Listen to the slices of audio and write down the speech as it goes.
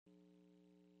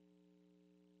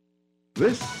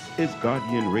This is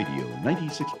Guardian Radio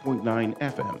 96.9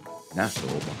 FM, Nassau,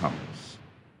 Bahamas.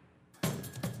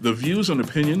 The views and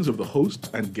opinions of the hosts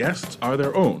and guests are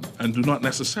their own and do not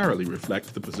necessarily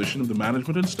reflect the position of the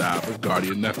management and staff of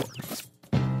Guardian Network.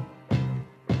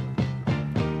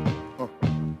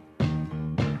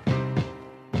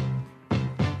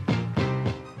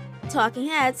 Talking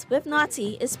Heads with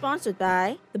Naughty is sponsored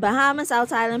by the Bahamas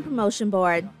Out Island Promotion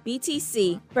Board,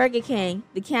 BTC, Burger King,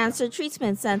 the Cancer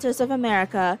Treatment Centers of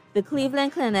America, the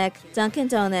Cleveland Clinic, Dunkin'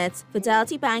 Donuts,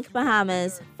 Fidelity Bank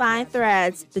Bahamas, Fine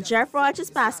Threads, the Jeff Rogers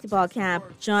Basketball Camp,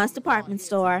 John's Department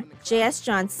Store, J.S.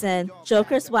 Johnson,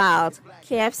 Joker's Wild,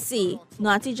 KFC,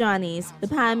 Naughty Johnny's, the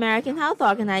Pan American Health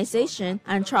Organization,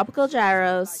 and Tropical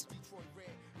Gyros.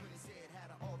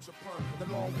 The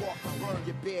long walk will burn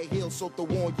your bare heels, so throw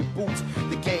on your boots.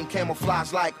 The game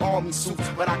camouflage like army suits,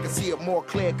 but I can see it more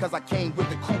clear cause I came with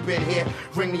the coupe in here.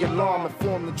 Ring the alarm,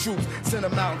 inform the troops. Send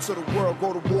them out into the world,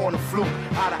 go to war on the fluke.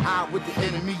 Eye to eye with the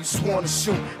enemy you sworn to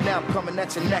shoot. Now I'm coming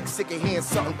at your neck, sick of hearing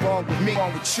something wrong with me,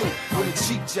 wrong with you. When the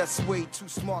cheap just way too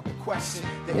smart to question.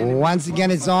 Once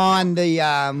again, it's on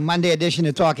the Monday edition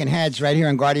of Talking Heads right here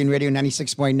on Guardian Radio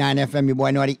 96.9 FM. Your boy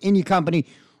Naughty in your company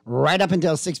right up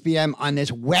until 6 p.m. on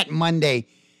this wet Monday.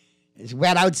 It's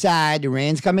wet outside. The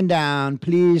rain's coming down.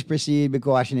 Please proceed with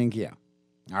caution and care.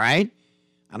 All right?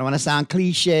 I don't want to sound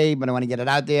cliche, but I want to get it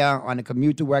out there on the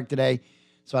commute to work today.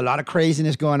 So a lot of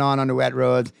craziness going on the wet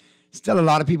roads. Still a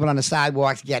lot of people on the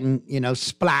sidewalks getting,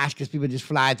 splashed because people just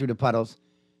fly through the puddles.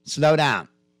 Slow down.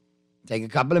 Take a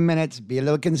couple of minutes. Be a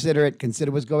little considerate.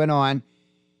 Consider what's going on.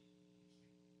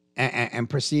 And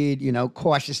proceed,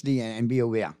 cautiously and be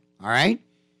aware. All right?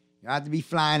 You have to be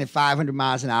flying at 500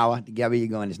 miles an hour to get where you're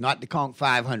going. It's not the Conch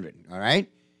 500, all right?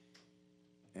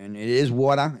 And it is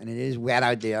water, and it is wet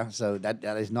out there, so that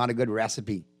is not a good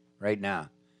recipe right now,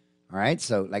 all right?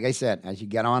 So, like I said, as you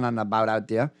get on and about out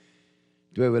there,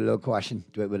 do it with a little caution,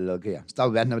 do it with a little care.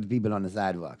 Stop wetting up the people on the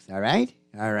sidewalks, all right?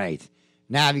 All right.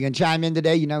 Now, if you're going to chime in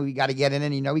today, we got to get it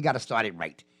in, we got to start it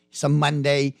right. It's a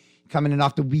Monday, coming in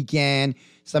off the weekend.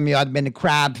 Some of y'all have been to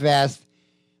Crab Fest.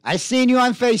 I seen you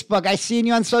on Facebook. I seen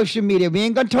you on social media. We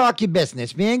ain't going to talk your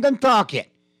business. We ain't going to talk it.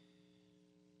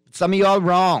 Some of y'all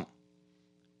wrong.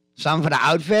 Some for the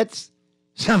outfits.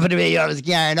 Some for the way y'all was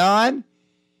carrying on.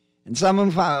 And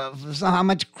some for how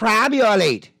much crab y'all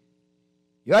ate.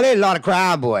 Y'all ate a lot of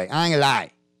crab, boy. I ain't going to lie.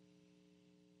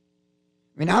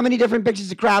 I mean, how many different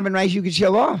pictures of crab and rice you could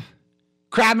show off?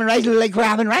 Crab and rice look like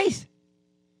crab and rice.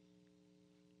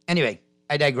 Anyway,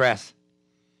 I digress.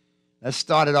 Let's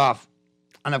start it off.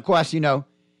 And, of course, we're going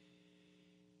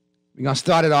to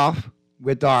start it off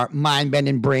with our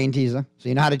mind-bending brain teaser. So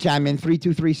you know how to chime in,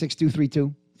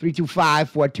 323-6232,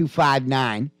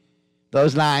 325-4259.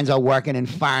 Those lines are working and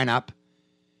firing up.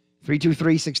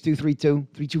 323-6232,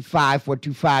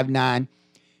 325-4259.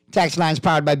 Text lines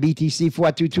powered by BTC,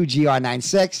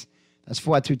 422-GR96. That's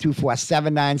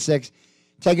 422-4796.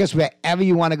 Take us wherever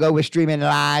you want to go. We're streaming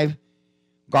live.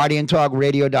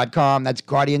 GuardianTalkRadio.com. That's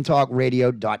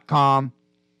GuardianTalkRadio.com.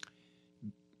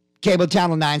 Cable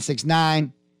channel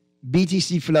 969,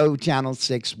 BTC Flow channel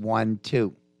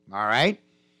 612. All right?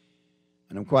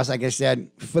 And, of course, like I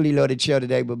said, fully loaded show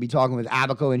today. We'll be talking with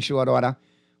Abaco in short order.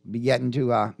 We'll be getting to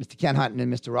Mr. Ken Hutton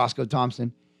and Mr. Roscoe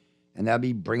Thompson. And they'll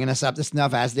be bringing us up to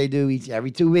snuff, as they do every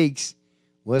 2 weeks,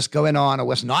 what's going on or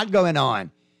what's not going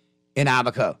on in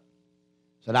Abaco.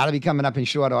 So that'll be coming up in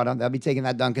short order. They'll be taking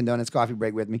that Dunkin' Donuts coffee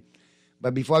break with me.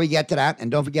 But before we get to that, and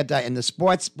don't forget that in the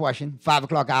sports portion, 5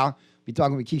 o'clock hour, we're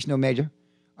talking with Keishno Major.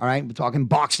 All right? We're talking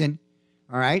boxing.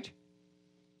 All right?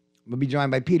 We'll be joined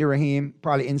by Peter Rahim,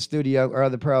 probably in studio, or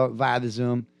the Pearl via the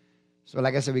Zoom. So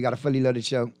like I said, we got a fully loaded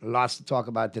show. Lots to talk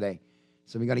about today.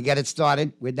 So we're going to get it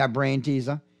started with that brain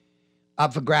teaser.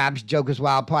 Up for grabs, Joker's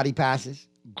Wild Party Passes.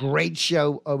 Great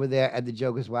show over there at the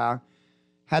Joker's Wild.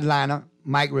 Headliner,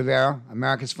 Mike Rivera,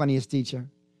 America's Funniest Teacher.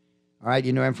 All right?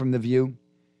 You know him from The View.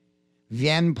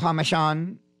 Vien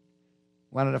Parmesan,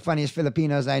 one of the funniest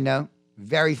Filipinos I know.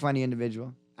 Very funny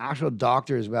individual. Actual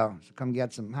doctor as well. So come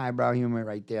get some highbrow humor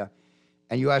right there.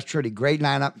 And yours truly, great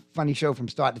lineup. Funny show from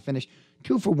start to finish.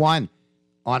 2 for 1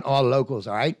 on all locals,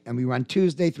 all right? And we run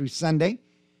Tuesday through Sunday.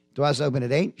 Doors open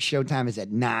at 8. Showtime is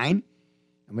at 9.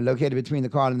 And we're located between the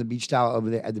Carl and the Beach Tower over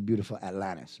there at the beautiful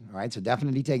Atlantis. All right? So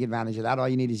definitely take advantage of that. All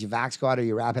you need is your Vax card or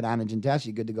your rapid antigen test.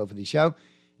 You're good to go for the show.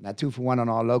 And that 2 for 1 on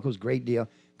all locals. Great deal.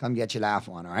 Come get your laugh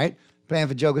on, all right? Playing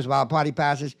for Joker's Wild Party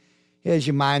Passes. Here's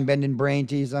your mind-bending brain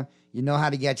teaser. You know how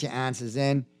to get your answers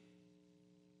in.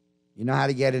 You know how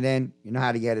to get it in. You know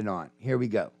how to get it on. Here we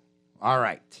go. All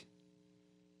right.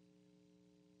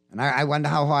 And I wonder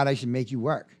how hard I should make you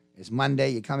work. It's Monday.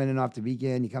 You're coming in off the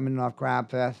weekend. You're coming in off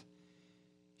Crab Fest.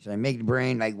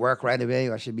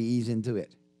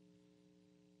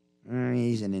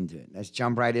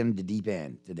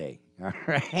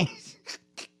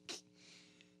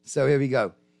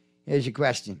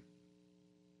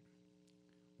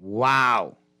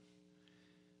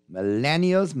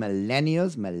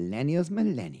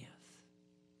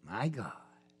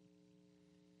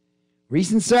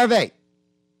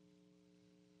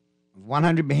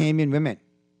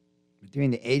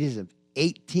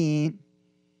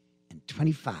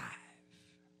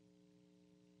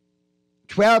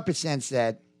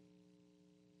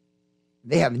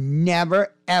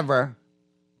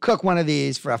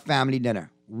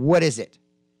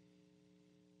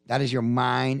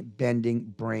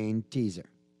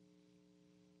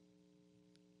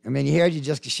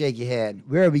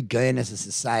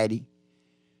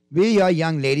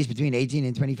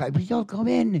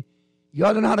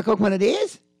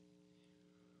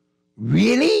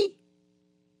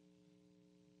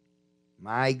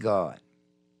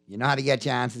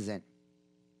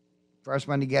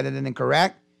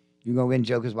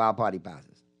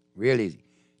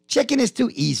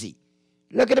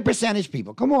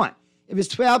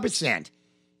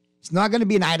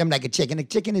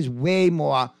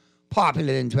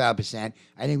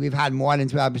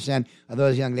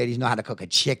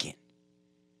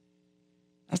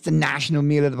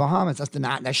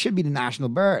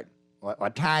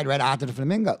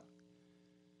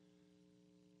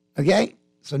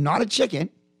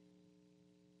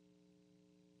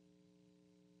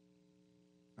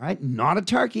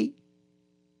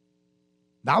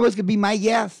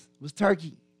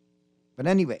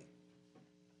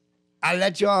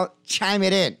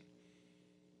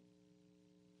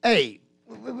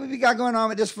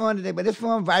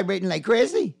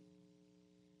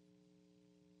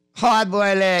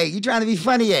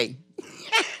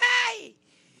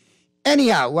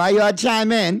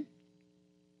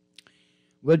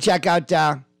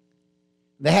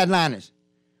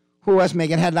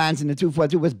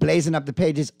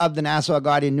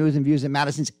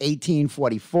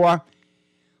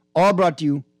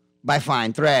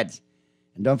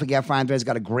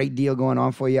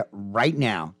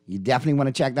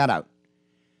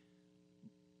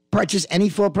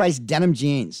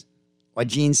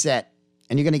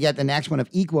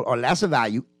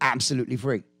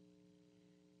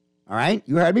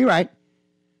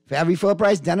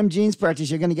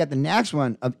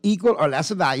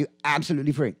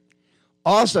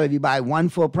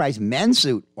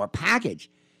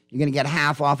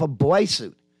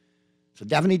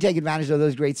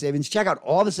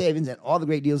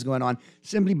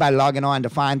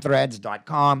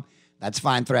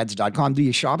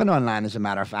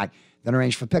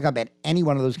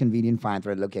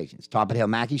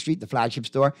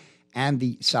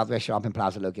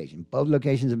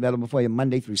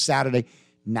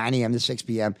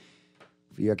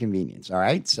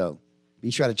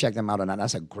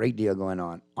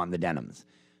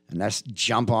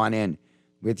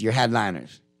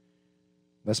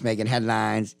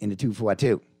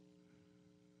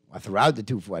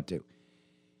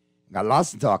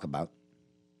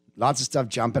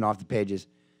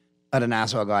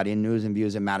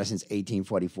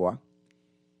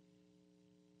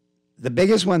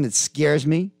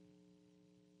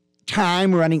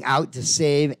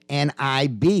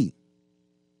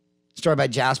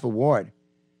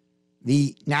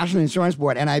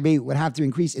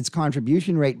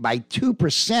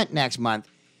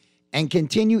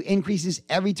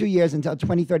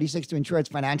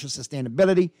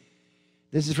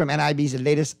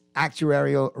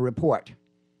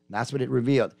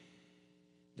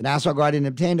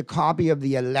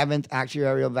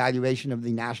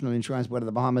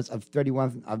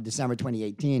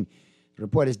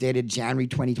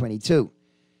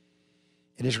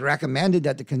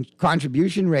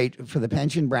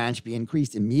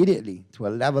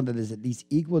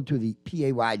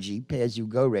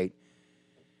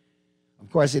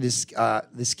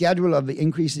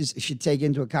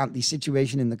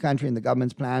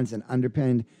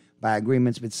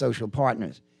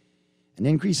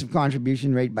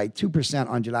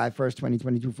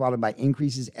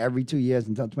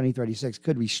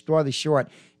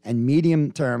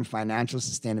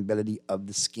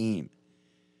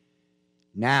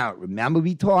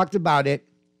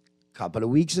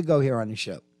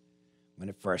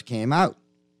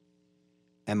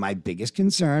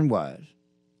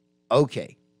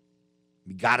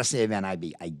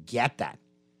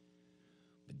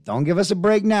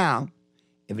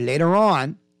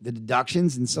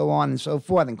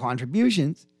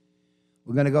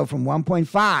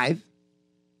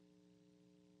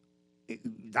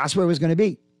 that's where it was going to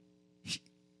be.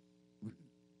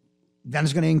 Then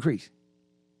it's going to increase.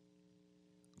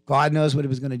 God knows what it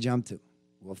was going to jump to.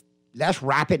 Well, let's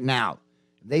wrap it now.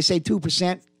 If they say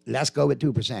 2%, let's go with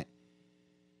 2%.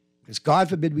 Because God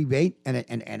forbid we wait and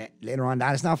it later on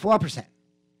down, it's now 4%. And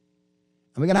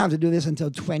we're going to have to do this until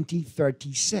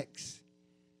 2036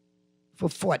 for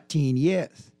 14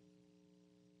 years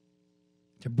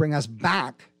to bring us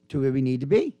back to where we need to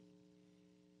be.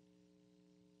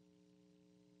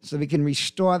 So we can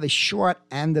restore the short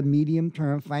and the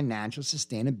medium-term financial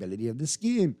sustainability of the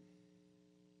scheme.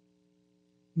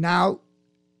 Now,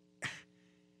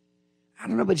 I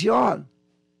don't know about y'all,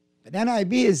 but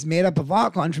NIB is made up of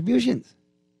our contributions.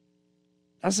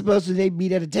 That's supposed to be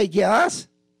there to take care of us.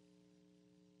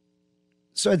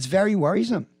 So it's very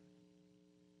worrisome.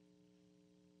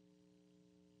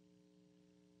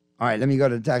 All right, let me go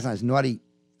to the text line. It's naughty.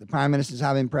 The Prime Minister's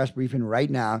having press briefing right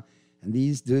now, and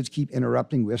these dudes keep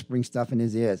interrupting, whispering stuff in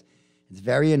his ears. It's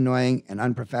very annoying and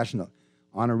unprofessional.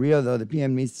 On a real, though, the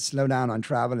PM needs to slow down on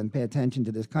travel and pay attention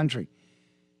to this country.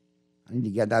 I need to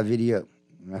get that video.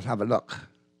 Let's have a look.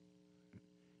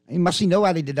 You must know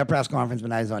why they did that press conference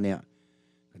when I was on there.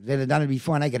 If they'd have done it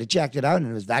before and I could have checked it out and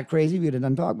it was that crazy, we'd have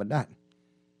done talk about that.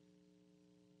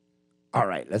 All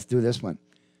right, let's do this one.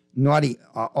 Naughty,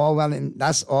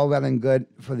 that's all well and good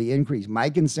for the increase. My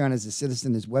concern as a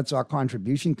citizen is what's our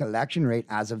contribution collection rate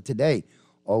as of today?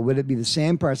 Or will it be the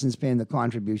same persons paying the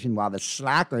contribution while the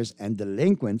slackers and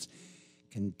delinquents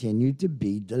continue to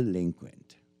be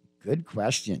delinquent? Good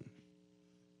question.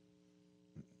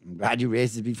 I'm glad you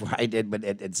raised it before I did, but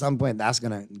at some point that's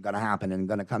gonna happen and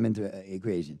gonna come into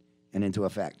equation and into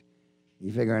effect.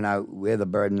 You're figuring out where the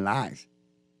burden lies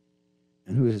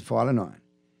and who is falling on.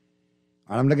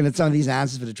 All right, I'm looking at some of these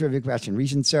answers for the trivia question.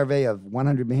 Recent survey of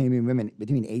 100 Bahamian women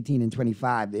between 18 and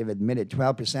 25, they've admitted,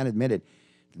 12% admitted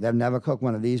they've never cooked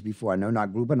one of these before. No,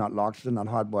 not grouper, not lobster, not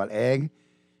hard-boiled egg,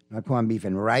 not corned beef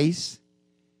and rice,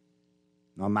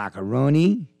 not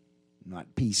macaroni,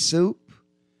 not pea soup,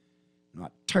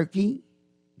 not turkey,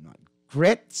 not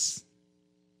grits,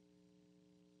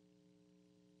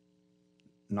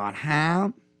 not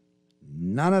ham,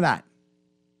 none of that.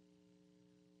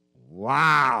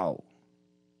 Wow.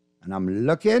 And I'm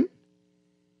looking,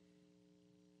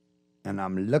 and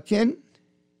I'm looking,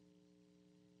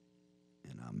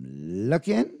 and I'm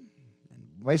looking.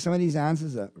 And boy, some of these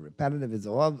answers are repetitive. It's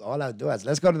all outdoors.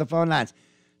 Let's go to the phone lines.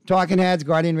 Talking Heads,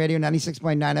 Guardian Radio,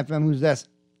 96.9 FM. Who's this?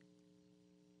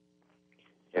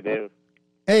 Hello.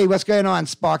 Hey, what's going on,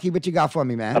 Sparky? What you got for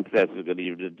me, man? Good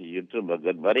evening to you too, my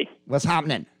good buddy. What's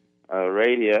happening?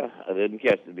 Radio, I didn't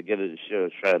catch the beginning of the show,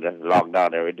 trying to lock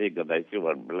down everything because I see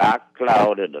one black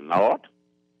cloud in the north.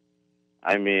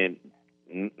 I mean,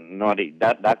 naughty,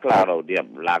 that cloud out there,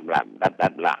 black,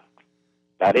 that black.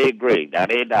 That ain't gray,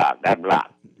 that ain't dark, that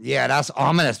black. Yeah, that's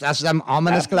ominous. That's them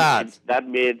ominous clouds. That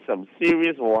made some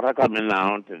serious water coming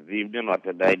down this evening or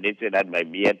tonight. They say that might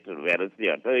be at Wednesday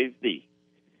or Thursday.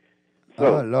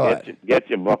 So oh, Lord. Get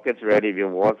your buckets ready. If you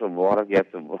want some water, get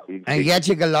some buckets. And get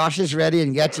your galoshes ready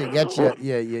and get your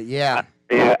yeah.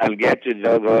 Yeah, and get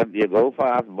your go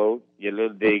fast boat, your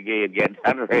little dinghy, and get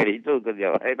that ready too, because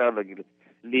you're right on to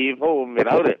leave home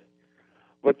without it.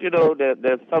 But you know,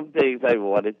 there's some things I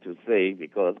wanted to say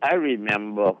because I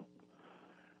remember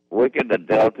working at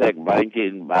Deltec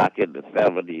Banking back in the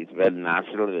 70s when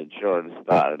National Insurance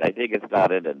started. I think it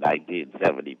started in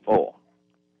 1974.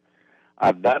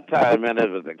 At that time, when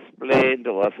it was explained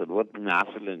to us what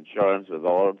national insurance was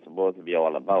all supposed to be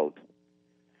all about,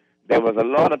 there was a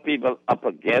lot of people up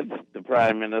against the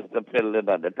Prime Minister Fielding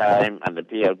at the time and the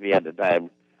PLP at the time.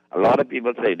 A lot of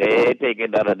people say they ain't taking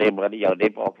none of their money out of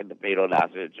their pocket to pay no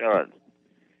national insurance,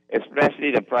 especially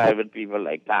the private people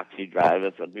like taxi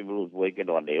drivers and people who's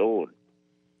working on their own.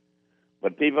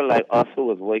 But people like us who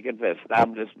was working for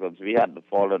establishments, we had to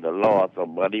follow the law, so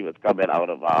money was coming out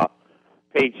of our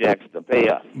paychecks to pay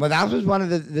us. Well, that was one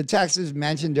of the texts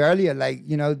mentioned earlier. Like,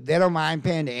 you know, they don't mind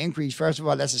paying the increase. First of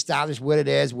all, let's establish what it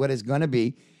is, what it's going to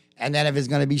be. And then if it's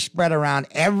going to be spread around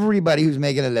everybody who's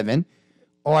making a living,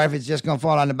 or if it's just going to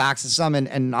fall on the backs of some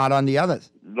and not on the others.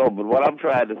 No, but what I'm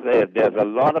trying to say is there's a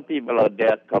lot of people out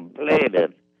there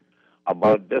complaining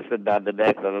about this and that and the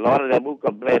next. And a lot of them who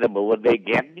complain about what they're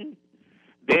getting,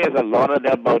 there's a lot of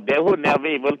them out there who never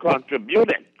even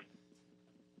contributed.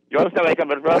 You understand where I'm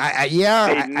coming from?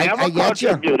 They never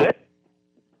contributed. You.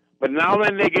 But now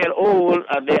when they get old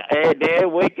and they're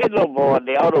working no more,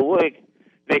 they're out of work,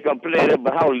 they complain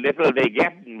about how little they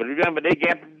getting. But remember, they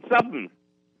getting something.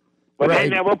 But right.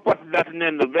 They never put nothing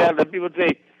in the well. The people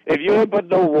say, if you don't put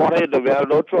no water in the well,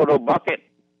 don't throw no bucket.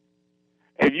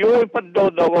 If you ain't put no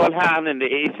doggone hand in the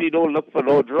AC, don't look for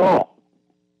no draw.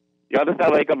 You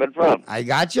understand where I'm coming from? I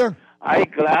got you. I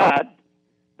glad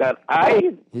that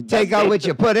You take out what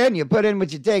you put in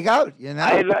what you take out, you know?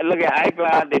 I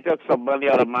glad they took some money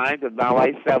out of mine because now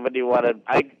I'm 71 and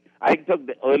I took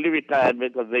the early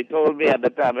retirement because they told me at the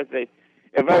time, I said,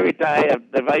 if I retire,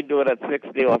 if I do it at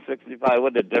 60 or 65,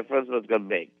 what the difference was going to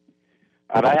make.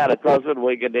 And I had a cousin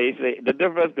working there. He said, the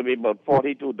difference could be about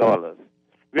 $42,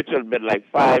 which would have been like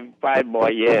five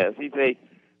more years. He said,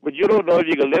 but you don't know if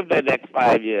you can live the next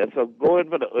 5 years, so go in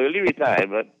for the early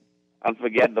retirement and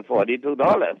forget the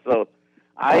 $42. So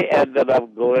I ended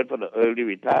up going for the early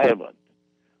retirement.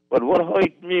 But what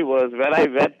hurt me was when I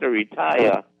went to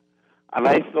retire, and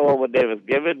I saw what they was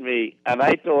giving me, and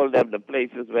I told them the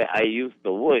places where I used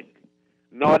to work.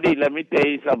 Nordy, let me tell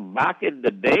you something. Back in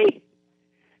the day,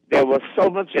 there was so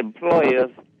much employers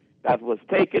that was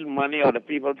taking money out of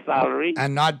people's salary.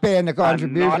 And not paying the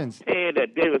contributions. And not paying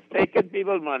it. They was taking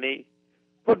people's money,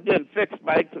 putting in fixed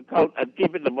bank account, and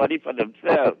keeping the money for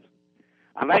themselves.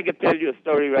 And I can tell you a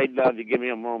story right now if you give me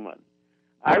a moment.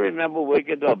 I remember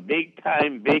working at a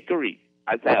big-time bakery.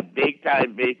 I say a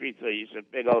big-time bakery, so you should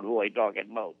figure out who I'm talking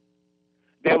about.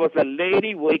 There was a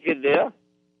lady working there,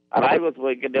 and I was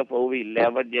working there for over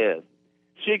 11 years.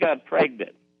 She got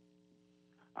pregnant,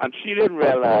 and she didn't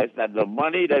realize that the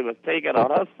money that was taken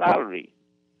out of her salary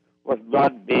was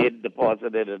not being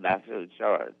deposited in national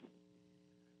insurance.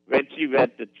 When she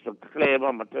went to claim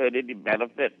her maternity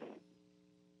benefits,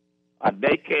 and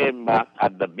they came back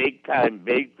at the big-time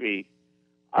bakery,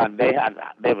 and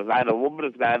there was either a woman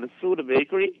was going to sue the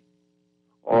bakery,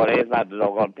 or they said they're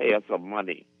going to pay her some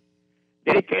money.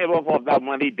 They came up with that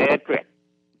money dead quick.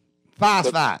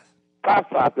 Fast,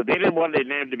 because they didn't want their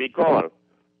name to be called.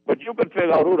 But you could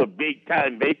figure out who the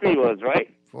big-time bakery was, right?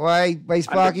 Boy,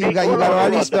 Sparky, you got all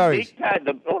these stories.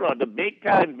 The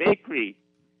big-time bakery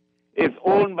is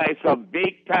owned by some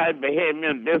big-time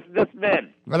Bahamian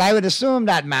businessmen. Well, I would assume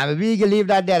that, man. But we can leave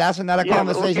that there. That's another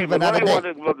conversation for another day.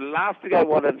 The last thing I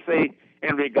wanted to say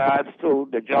in regards to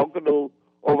the Junkanoo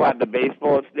over at the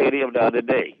baseball stadium the other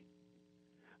day.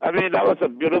 I mean, that was a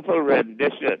beautiful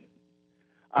rendition.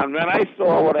 And when I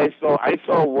saw what I saw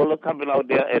Wooler coming out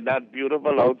there in that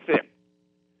beautiful outfit.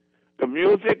 The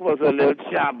music was a little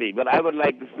shabby, but I would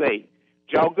like to say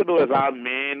Junkanoo is our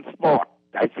main sport.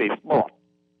 I say sport.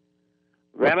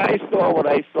 When I saw what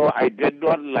I saw, I did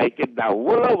not like it. Now,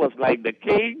 Wooler was like the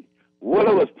king.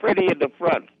 Wooler was pretty in the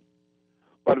front.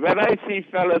 But when I see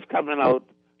fellas coming out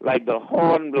like the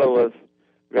horn blowers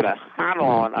with a hat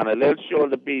on and a little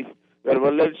shoulder piece with a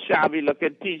little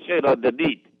shabby-looking T-shirt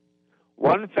underneath,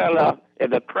 one fella in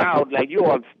the crowd, like you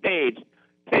on stage,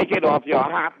 taking off your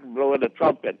hat and blowing the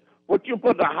trumpet. What you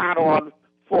put the hat on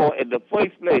for in the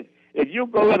first place? If you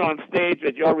go in on stage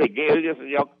with your regalias and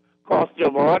your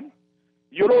costume on,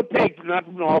 you don't take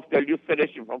nothing off till you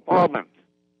finish your performance.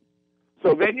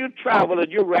 So when you travel and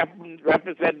you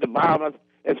represent the Bahamas,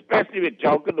 especially with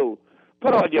Junkanoo,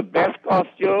 put on your best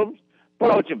costumes,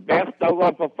 put out your best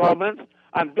doggone performance,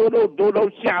 and do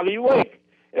those shabby work.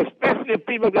 Especially if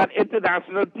people got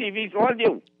international TVs on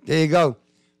you. There you go.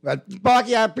 Well,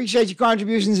 Sparky, I appreciate your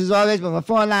contributions as always, but my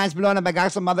phone line's blown up. I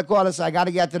got some other callers, so I got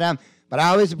to get to them. But I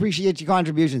always appreciate your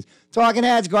contributions. Talking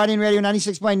Heads, Guardian Radio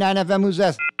 96.9 FM. Who's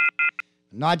this?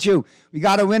 Not you. We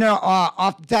got a winner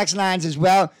off the text lines as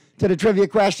well to the trivia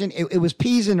question. It was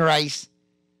peas and rice.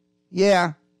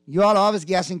 Yeah, you all always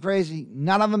guessing crazy.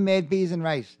 None of them made peas and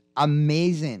rice.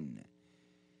 Amazing.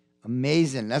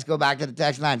 Let's go back to the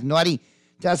text lines. Naughty,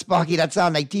 tell Sparky that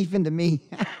sound like teething to me.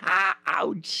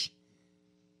 Ouch.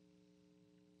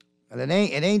 Well, it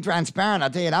ain't transparent, I'll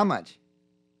tell you that much.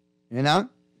 You know?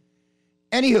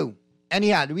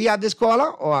 Anyhow, do we have this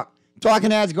caller or...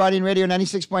 Talking Heads, Guardian Radio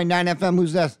 96.9 FM.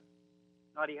 Who's this?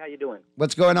 Naughty, how you doing?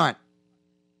 What's going on?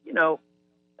 You know,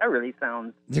 that really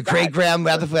sounds... The great Graham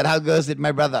Rutherford. How goes it,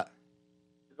 my brother?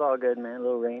 It's all good, man. A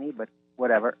little rainy, but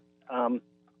whatever.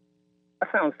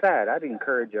 That sounds sad. I'd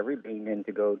encourage every Bahamian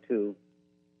to go to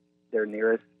their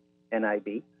nearest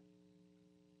NIB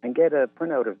and get a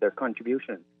printout of their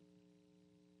contributions.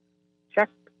 Check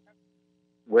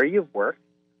where you've worked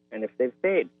and if they've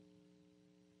paid.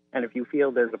 And if you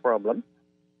feel there's a problem,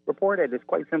 report it. It's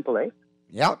quite simple, eh?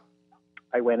 Yep.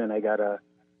 I went and I got a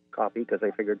copy because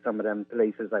I figured some of them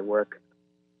places I work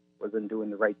wasn't doing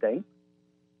the right thing.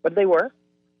 But they were,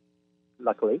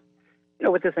 luckily. You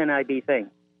know, with this NIB thing,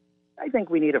 I think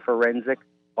we need a forensic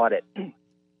audit.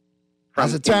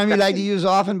 That's a term you like to use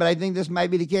often, but I think this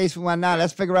might be the case for one now.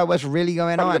 Let's figure out what's really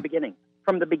going on.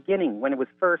 From the beginning, when it was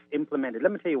first implemented,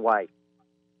 let me tell you why.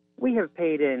 We have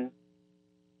paid in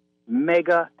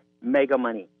mega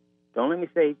money Don't let me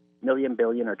say million,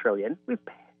 billion, or trillion. We've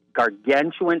paid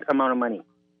gargantuan amount of money.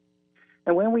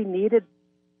 And when we needed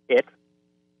it,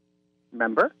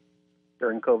 remember,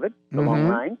 during COVID, the long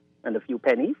line and a few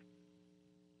pennies,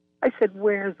 I said,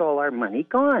 where's all our money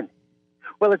gone?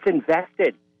 Well, it's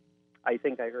invested. I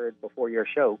think I heard before your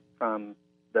show from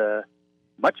the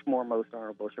much more most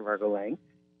honorable Shivargo Lang.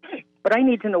 But I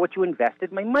need to know what you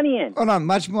invested my money in. Hold on,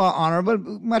 much more honorable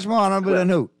than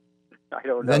who? I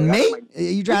don't know. Than me? Are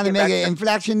you trying to make an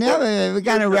inflection there? What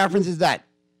kind of reference is that?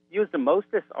 Use the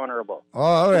mostest honorable. Oh,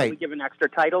 all right. We're giving extra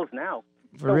titles now.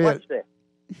 For real. Watch this.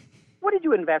 What did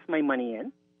you invest my money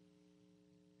in?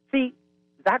 See,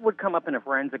 that would come up in a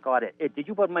forensic audit. Did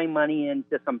you put my money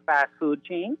into some fast food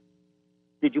chain?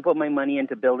 Did you put my money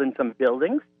into building some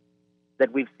buildings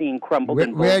that we've seen crumbled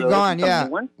and bulldozed? Where it gone, yeah.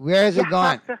 Where has it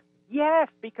gone? Yes,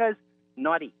 because,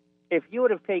 naughty, if you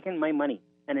would have taken my money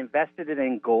and invested it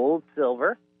in gold,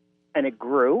 silver, and it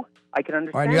grew, I could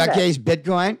understand or in your case,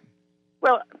 Bitcoin?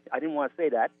 Well, I didn't want to say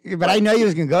that. But I know you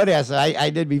was going to go there, so I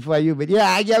did before you. But yeah,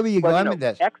 I get where you're going with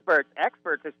this. Experts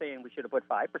are saying we should have put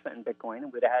 5% in Bitcoin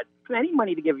and we'd have had plenty of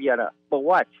money to give you. But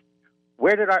watch,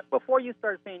 before you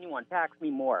start saying you want to tax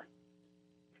me more,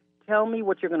 tell me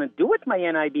what you're going to do with my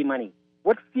NIB money.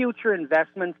 What future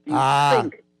investments do you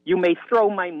think you may throw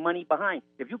my money behind?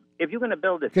 If you're going to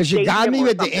build it, because you got me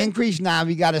with the increase now,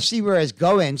 we got to see where it's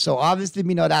going. So obviously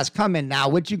we know that's coming. Now,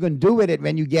 what you going to do with it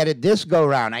when you get it this go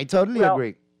round? I totally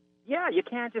agree. Yeah, you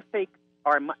can't just take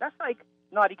our money. That's like,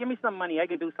 Naughty, give me some money. I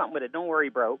can do something with it. Don't worry,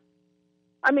 bro.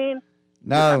 I mean,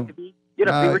 you have to be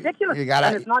ridiculous.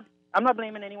 And it's not. I'm not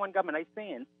blaming any one government. I'm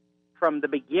saying from the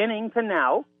beginning to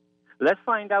now, let's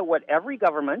find out what every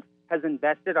government has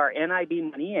invested our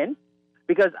NIB money in.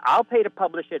 Because I'll pay to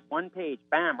publish it one page,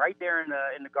 bam, right there in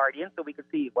the Guardian, so we could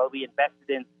see, well, we invested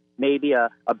in maybe a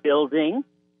building,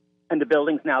 and the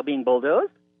building's now being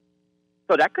bulldozed.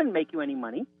 So that couldn't make you any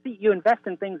money. See, you invest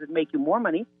in things that make you more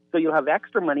money, so you'll have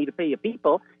extra money to pay your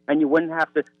people, and you wouldn't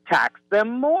have to tax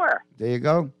them more. There you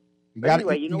go. You got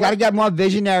to get more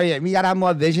visionary. We got to have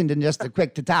more vision than just the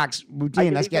quick-to-tax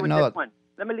routine. That's getting old.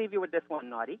 Let me leave you with this one,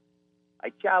 Naughty.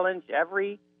 I challenge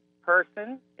every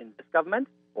person in this government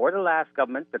or the last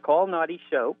government to call Naughty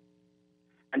Show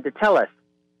and to tell us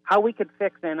how we could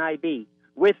fix NIB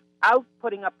without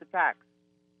putting up the tax.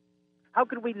 How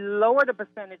could we lower the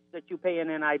percentage that you pay in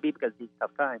NIB because of these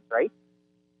tough times, right?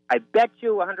 I bet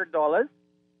you $100.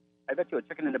 I bet you a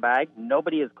chicken in the bag.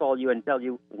 Nobody has called you and tell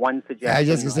you one suggestion. I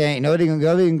just saying, nobody can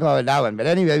call it that one. But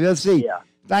anyway, we'll see. Yeah.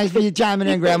 Thanks for your chiming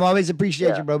in, Graham. Always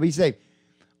appreciate you, bro. Be safe.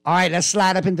 All right, let's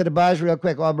slide up into the buzz real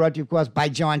quick. All brought to you, of course, by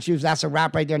John Shoes. That's a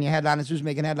wrap right there on your headliners. Who's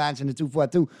making headlines in the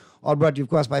 242? All brought to you,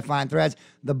 of course, by Fine Threads.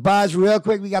 The buzz real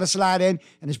quick. We got to slide in,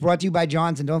 and it's brought to you by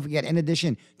John's. And don't forget, in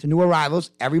addition to new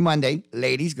arrivals every Monday,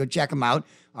 ladies, go check them out.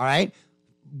 All right,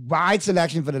 wide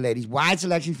selection for the ladies, wide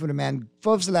selection for the men,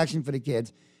 full selection for the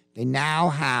kids. They now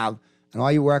have, and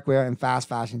all your workwear and fast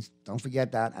fashions. Don't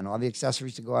forget that, and all the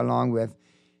accessories to go along with.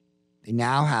 They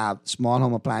now have small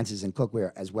home appliances and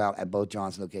cookware as well at both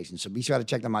John's locations. So be sure to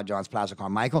check them out, John's Plaza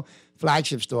Carmichael,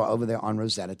 flagship store over there on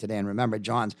Rosetta today. And remember,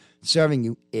 John's, serving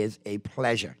you is a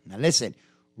pleasure. Now listen,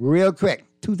 real quick,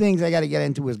 two things I got to get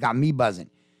into has got me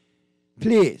buzzing.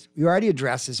 Please, we already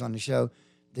addressed this on the show.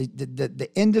 The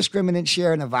indiscriminate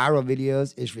sharing of viral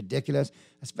videos is ridiculous,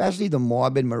 especially the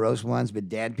morbid, morose ones with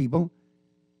dead people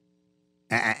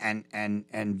and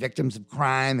victims of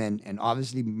crime and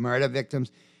obviously murder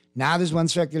victims. Now there's one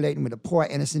circulating with a poor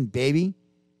innocent baby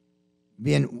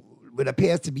being what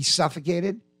appears to be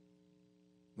suffocated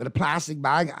with a plastic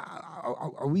bag.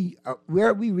 Where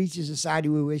have we reached a society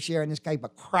where we're sharing this type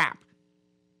of crap?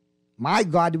 My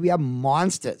God, do we have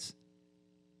monsters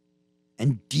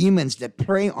and demons that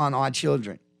prey on our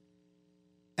children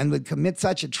and would commit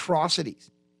such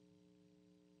atrocities?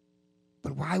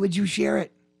 But why would you share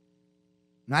it?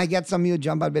 Now I get some of you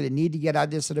jump out, but it need to get out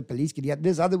this to the police.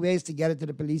 There's other ways to get it to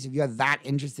the police if you're that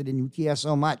interested and you care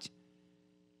so much.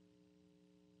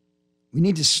 We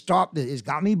need to stop this. It's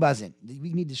got me buzzing.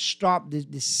 We need to stop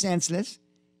this senseless,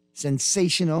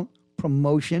 sensational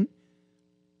promotion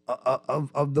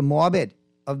of the morbid,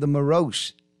 of the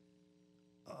morose,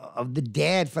 of the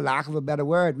dead, for lack of a better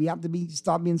word. We have to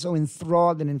stop being so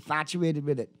enthralled and infatuated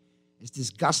with it. It's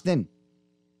disgusting.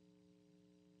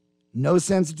 No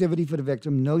sensitivity for the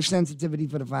victim, no sensitivity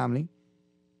for the family.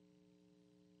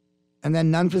 And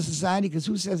then none for society, because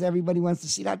who says everybody wants to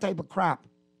see that type of crap?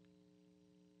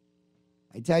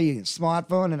 I tell you, a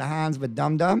smartphone in the hands of a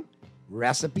dum-dum,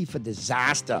 recipe for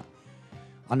disaster.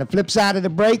 On the flip side of the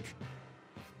break,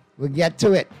 we'll get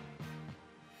to it.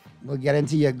 We'll get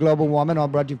into your global warming, all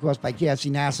brought to you, of course, by KFC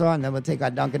Nassau, and then we'll take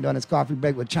our Dunkin' Donuts coffee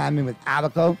break. We'll chime in with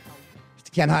Abaco.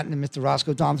 Mr. Ken Hutton and Mr.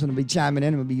 Roscoe Thompson will be chiming in,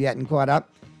 and we'll be getting caught up.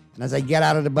 And as I get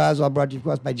out of the buzz, all brought to you, of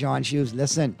course, by John Shoes.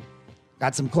 Listen,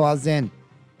 got some calls in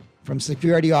from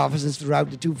security officers throughout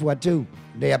the 242.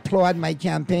 They applaud my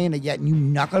campaign of getting you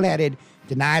knuckleheaded,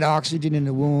 denied oxygen in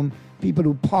the womb, people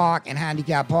who park and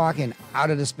handicap parking out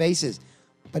of the spaces.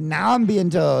 But now I'm being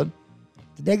told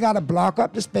that they got to block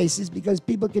up the spaces because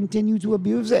people continue to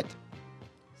abuse it.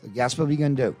 So guess what we're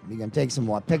going to do? We're going to take some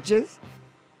more pictures,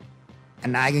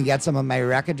 and I can get some of my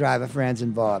record driver friends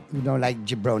involved who don't like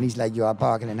jabronis like you are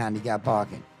parking and handicap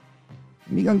parking.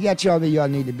 And we're going to get y'all where y'all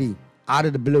need to be, out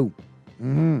of the blue.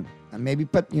 And maybe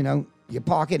put, your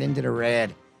pocket into the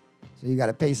red. So you got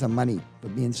to pay some money for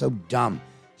being so dumb.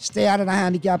 Stay out of the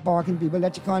handicap parking, people.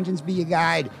 Let your conscience be your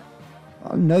guide.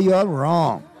 Oh, no, you're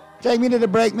wrong. Take me to the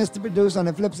break, Mr. Producer. On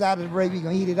the flip side of the break, we're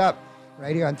going to heat it up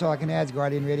right here on Talking Heads,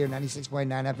 Guardian Radio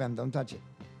 96.9 FM. Don't touch it.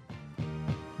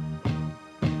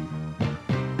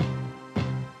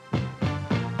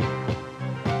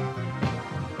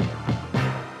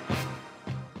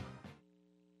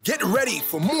 Get ready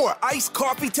for more iced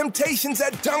coffee temptations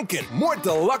at Dunkin'. More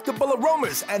delectable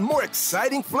aromas and more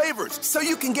exciting flavors, so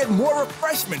you can get more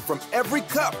refreshment from every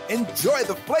cup. Enjoy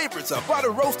the flavors of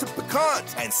butter roasted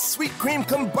pecans and sweet cream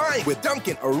combined with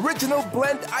Dunkin' Original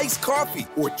Blend iced coffee.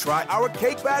 Or try our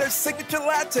cake batter signature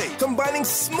latte, combining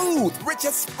smooth, rich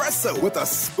espresso with a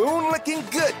spoon-licking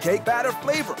good cake batter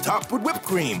flavor, topped with whipped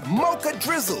cream, mocha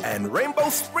drizzle, and rainbow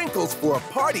sprinkles for a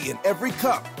party in every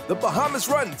cup. The Bahamas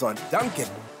runs on Dunkin'.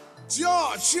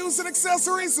 John Shoes and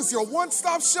Accessories is your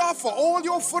one-stop shop for all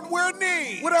your footwear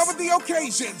needs. Whatever the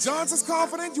occasion, John's is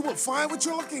confident you will find what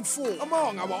you're looking for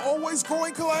among our always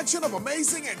growing collection of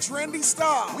amazing and trendy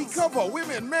styles. We cover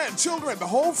women, men, children, the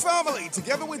whole family,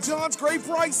 together with John's great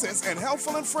prices and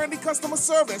helpful and friendly customer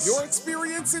service. Your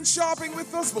experience in shopping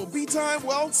with us will be time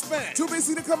well spent. Too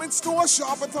busy to come in store?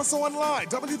 Shop with us online,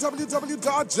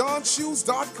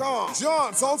 www.johnshoes.com.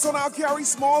 John's also now carries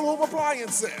small home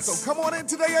appliances, so come on in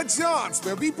today at John's,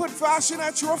 where we put fashion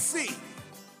at your feet.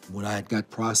 When I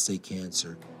got prostate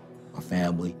cancer, my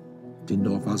family didn't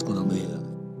know if I was going to live.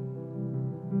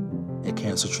 At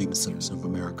Cancer Treatment Centers of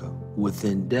America,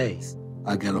 within days,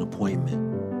 I got an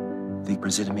appointment. They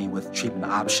presented me with treatment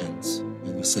options,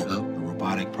 and we set up a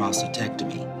robotic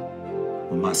prostatectomy.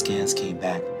 When my scans came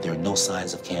back, there are no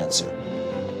signs of cancer.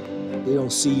 They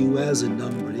don't see you as a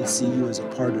number, they see you as a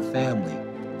part of the family.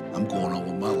 I'm going on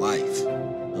with my life.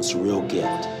 It's a real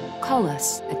gift. Call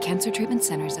us at Cancer Treatment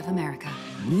Centers of America.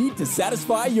 Need to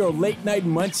satisfy your late-night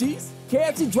munchies?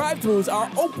 KFC drive-thrus are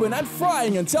open and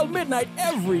frying until midnight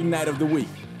every night of the week.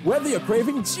 Whether you're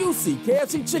craving juicy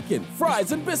KFC chicken,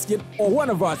 fries, and biscuit, or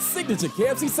one of our signature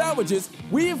KFC sandwiches,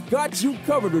 we've got you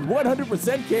covered with 100%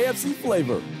 KFC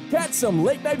flavor. Catch some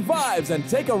late-night vibes and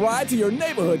take a ride to your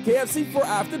neighborhood KFC for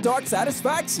after-dark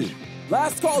satisfaction.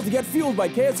 Last call to get fueled by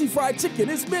KFC fried chicken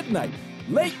is midnight.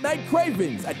 Late night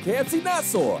cravings at KFC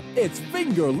Nassau. It's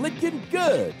finger licking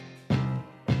good.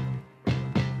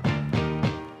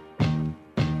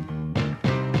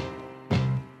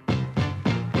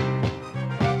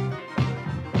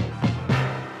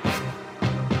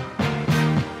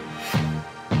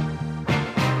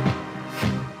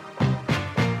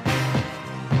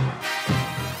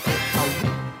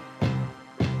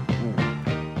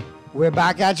 We're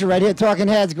back at you right here, Talking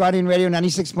Heads, Guardian Radio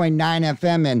 96.9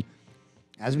 FM, and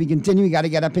as we continue, we got to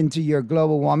get up into your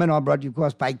global warming, all brought to you, of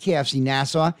course, by KFC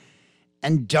Nassau.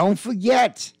 And don't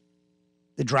forget,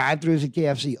 the drive-thrus at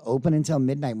KFC open until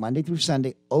midnight, Monday through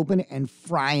Sunday, open and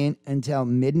frying until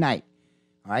midnight.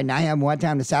 All right, now you have more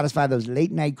time to satisfy those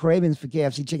late-night cravings for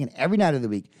KFC chicken every night of the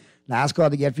week. Last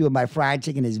call to get fueled by fried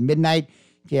chicken is midnight.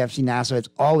 KFC Nassau, it's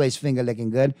always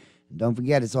finger-licking good. And don't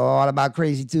forget, it's all about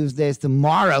Crazy Tuesdays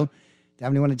tomorrow.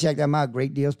 Definitely want to check them out.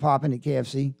 Great deals popping at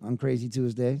KFC on Crazy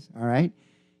Tuesdays, all right?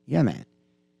 Yeah, man.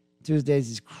 Tuesdays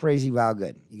is crazy wow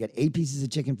good. You get 8 pieces of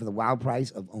chicken for the wow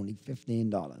price of only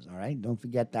 $15, all right? Don't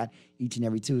forget that each and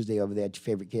every Tuesday over there at your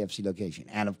favorite KFC location.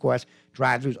 And, of course,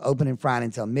 drive-thrus open and Friday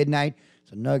until midnight,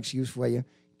 so no excuse for you.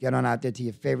 Get on out there to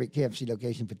your favorite KFC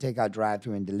location for takeout,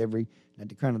 drive-thru, and delivery. Let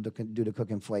the Colonel do the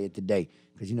cooking for you today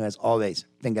because, as always,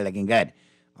 finger-licking good.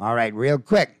 All right, real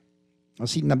quick. I'll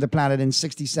heating up the planet in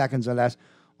 60 seconds or less.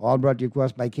 All brought to you, of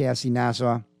course, by KFC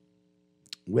Nassau.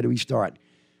 Where do we start?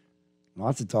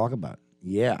 Lots to talk about.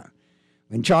 Yeah.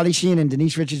 When Charlie Sheen and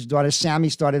Denise Richards' daughter Sammy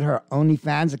started her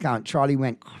OnlyFans account, Charlie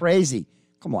went crazy.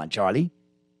 Come on, Charlie.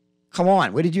 Come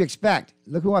on. What did you expect?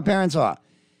 Look who our parents are.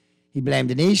 He blamed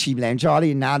Denise. She blamed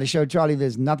Charlie. And now to show Charlie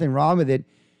there's nothing wrong with it,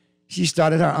 She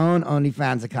started her own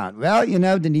OnlyFans account. Well,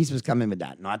 Denise was coming with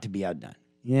that, not to be outdone.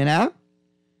 And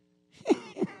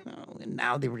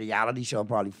now the reality show will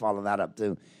probably follow that up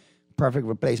too. Perfect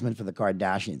replacement for the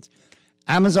Kardashians.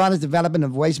 Amazon is developing a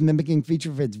voice mimicking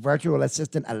feature for its virtual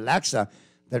assistant Alexa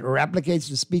that replicates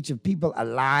the speech of people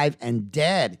alive and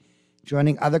dead,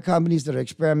 joining other companies that are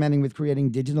experimenting with creating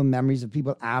digital memories of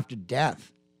people after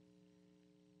death.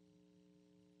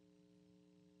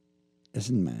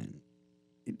 Listen, man.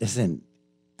 Listen,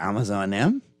 Amazon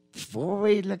them?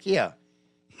 Boy, look here.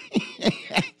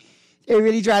 They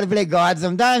really try to play God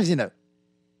sometimes,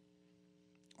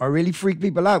 Or really freak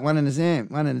people out, one and the same,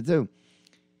 one and the two.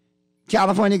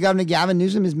 California Governor Gavin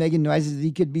Newsom is making noises that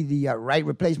he could be the right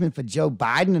replacement for Joe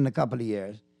Biden in a couple of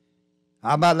years.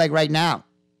 How about like right now?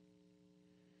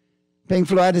 Pink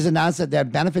Floyd has announced that their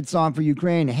benefit song for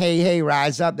Ukraine, Hey, Hey,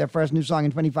 Rise Up, their first new song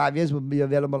in 25 years, will be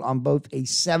available on both a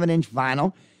 7-inch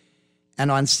vinyl and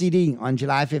on CD on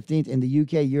July 15th in the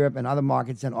UK, Europe, and other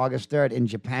markets, and August 3rd in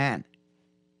Japan.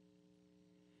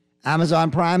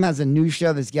 Amazon Prime has a new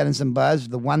show that's getting some buzz,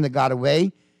 The One That Got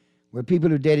Away, where people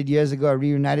who dated years ago are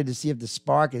reunited to see if the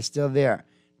spark is still there.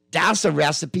 That's a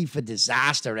recipe for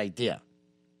disaster right there.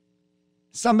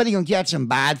 Somebody gonna catch some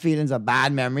bad feelings or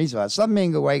bad memories or something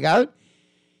ain't gonna work out.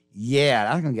 Yeah,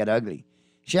 that's gonna get ugly.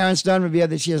 Sharon Stone revealed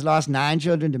that she has lost 9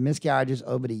 children to miscarriages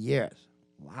over the years.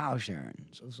 Wow, Sharon.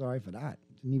 So sorry for that.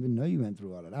 Didn't even know you went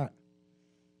through all of that.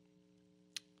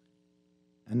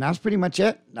 And that's pretty much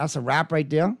it. That's a wrap right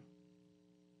there.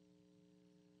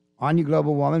 On Your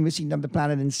Global Warming, we see up the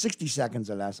planet in 60 seconds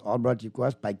or less. All brought to you, of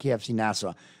course, by KFC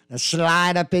Nassau. Let's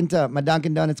slide up into my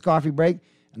Dunkin' Donuts coffee break.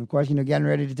 And, of course, getting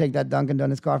ready to take that Dunkin'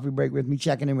 Donuts coffee break with me,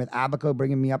 checking in with Abaco,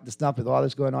 bringing me up to stuff with all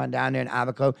this going on down there in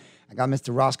Abaco. I got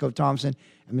Mr. Roscoe Thompson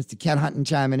and Mr. Ken Hutton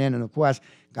chiming in. And, of course,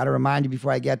 got to remind you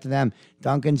before I get to them,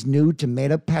 Dunkin's new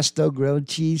tomato pesto grilled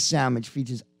cheese sandwich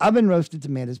features oven-roasted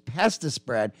tomatoes, pesto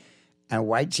spread, and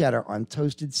white cheddar on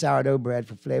toasted sourdough bread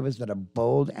for flavors that are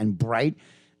bold and bright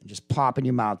and just pop in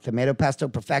your mouth. Tomato pesto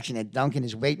perfection at Dunkin'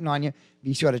 is waiting on you.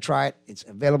 Be sure to try it. It's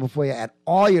available for you at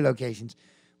all your locations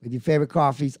with your favorite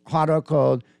coffees, hot or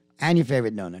cold, and your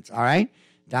favorite donuts, all right?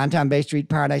 Downtown Bay Street,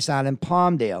 Paradise Island,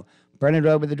 Palmdale, Burnett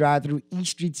Road with the drive-thru,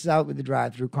 East Street South with the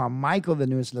drive-thru, Carmichael, the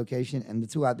newest location, and the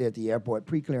 2 out there at the airport,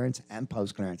 pre-clearance and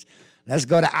post-clearance. Let's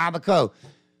go to Abaco.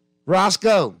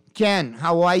 Roscoe, Ken,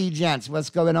 how are you, gents? What's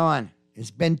going on?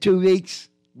 It's been 2 weeks.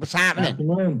 What's happening?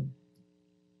 Afternoon.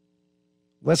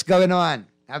 What's going on?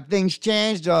 Have things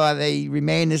changed or they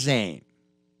remain the same?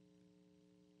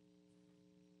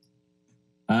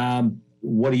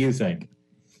 What do you think?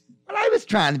 Well, I was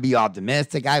trying to be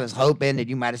optimistic. I was hoping that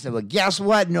you might have said, well, guess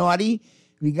what, Naughty?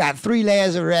 We got 3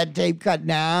 layers of red tape cut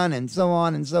down and so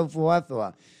on and so forth.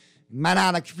 Or might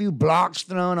have a few blocks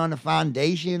thrown on the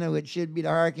foundation of what should be the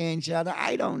hurricane shelter.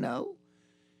 I don't know.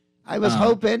 I was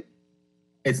hoping.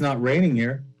 It's not raining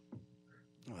here.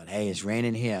 Well, hey, it's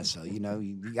raining here. So, you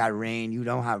got rain. You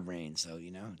don't have rain. So,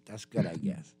 that's good, I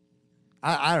guess.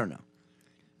 I don't know.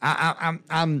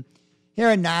 I'm here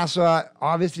in Nassau,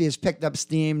 obviously, it's picked up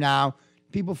steam now.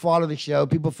 People follow the show.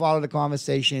 People follow the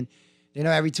conversation. They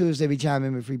know every Tuesday we chime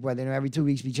in with Freeport. They know every 2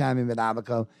 weeks we chime in with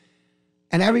Abaco.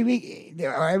 And every week,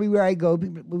 or everywhere I go,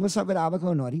 people, what's up with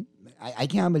Abaco, Naughty? I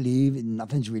can't believe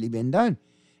nothing's really been done.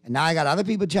 And now I got other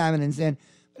people chiming in saying,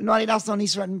 Naughty, that's only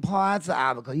certain parts of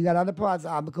Abaco. You got other parts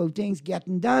of Abaco, things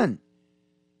getting done.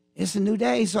 It's a new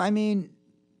day. So, I mean,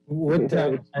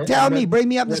 tell me, bring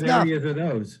me up to snuff. What areas are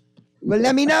those? Well,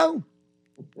 let me know.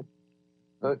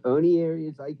 Only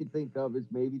areas I could think of is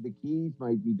maybe the Keys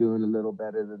might be doing a little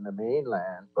better than the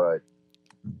mainland, but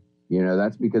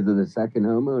that's because of the second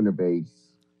homeowner base.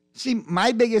 See,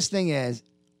 my biggest thing is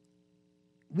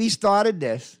we started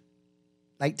this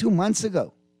like 2 months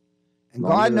ago. And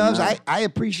God knows I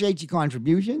appreciate your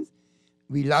contributions.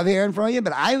 We love hearing from you,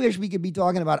 but I wish we could be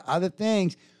talking about other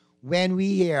things when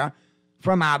we hear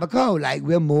from Abaco. Like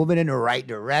we're moving in the right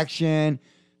direction.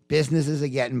 Businesses are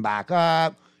getting back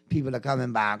up. People are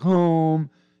coming back home,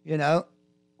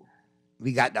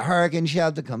 We got the hurricane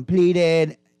shelter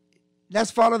completed. Let's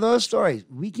follow those stories.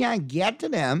 We can't get to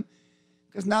them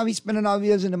because now we're spinning our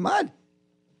wheels in the mud.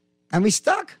 And we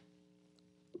stuck.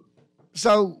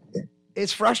 So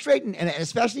it's frustrating, and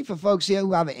especially for folks here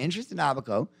who have an interest in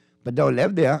Abaco but don't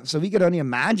live there. So we could only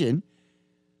imagine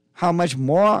how much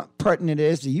more pertinent it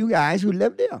is to you guys who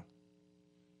live there.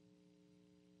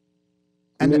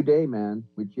 And new day, man.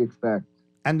 What you expect?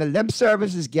 And the lip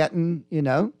service is getting,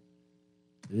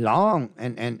 long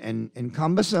and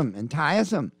cumbersome and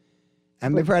tiresome.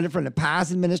 And we've heard it from the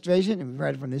past administration, and we've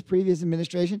heard it from this previous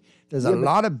administration. There's a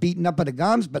lot of beating up of the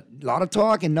gums, but a lot of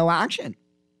talk and no action.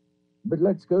 But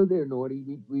let's go there,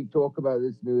 Naughty. We talk about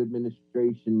this new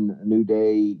administration, a new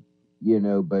day, you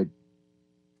know, but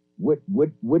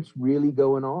what's really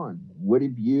going on? What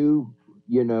have you,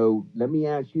 you know, let me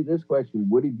ask you this question.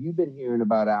 What have you been hearing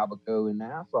about Abaco in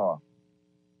Nassau?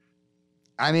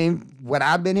 I mean, what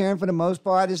I've been hearing for the most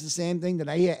part is the same thing that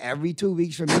I hear every 2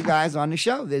 weeks from you guys on the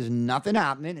show. There's nothing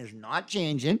happening. It's not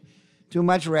changing. Too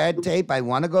much red tape. I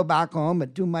want to go back home,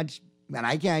 but too much, and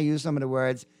I can't use some of the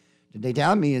words that they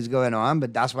tell me is going on,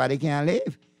 but that's why they can't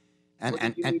leave. You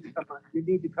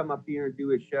need to come up here and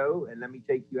do a show, and let me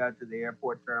take you out to the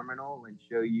airport terminal and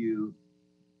show you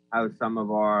how some of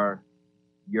our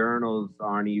urinals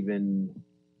aren't even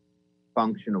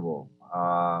functionable.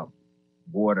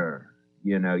 Water.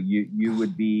 You know, you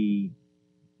would be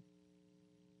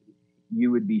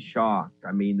shocked.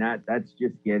 I mean, that's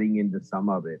just getting into some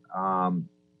of it.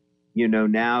 You know,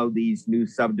 now these new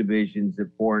subdivisions that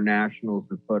foreign nationals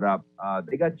have put up,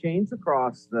 they got chains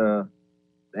across the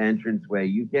entranceway.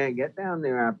 You can't get down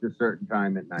there after a certain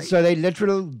time at night. So they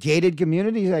literal gated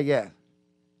communities, I guess.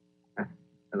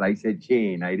 Like I said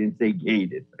chain. I didn't say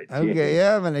gated. Okay,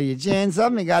 yeah, but if you chain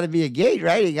something, it got to be a gate,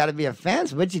 right? It got to be a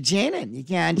fence. What you chaining? You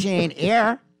can't chain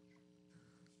air.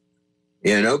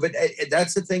 You know, but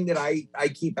that's the thing that I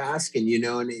keep asking, you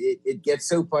know, and it gets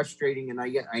so frustrating. And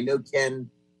I know Ken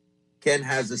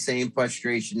has the same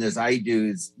frustration as I do.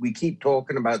 Is we keep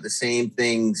talking about the same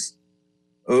things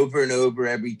over and over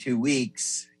every 2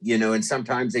 weeks, you know, and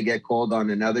sometimes they get called on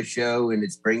another show and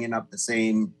it's bringing up the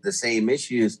same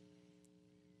issues.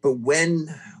 But when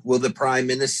will the Prime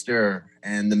Minister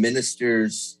and the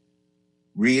ministers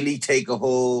really take a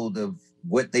hold of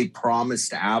what they promised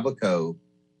to Abaco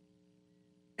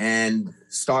and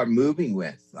start moving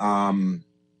with?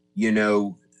 You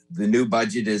know, the new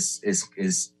budget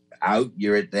is out.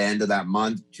 You're at the end of that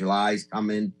month. July's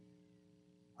coming.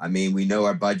 I mean, we know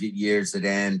our budget year's at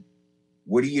end.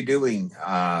 What are you doing?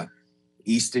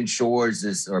 Eastern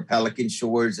Shores or Pelican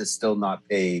Shores is still not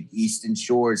paid. Eastern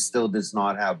Shores still does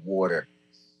not have water.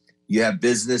 You have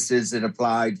businesses that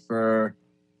applied for,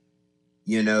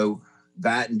 you know,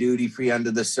 VAT and duty free under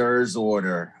the SIRS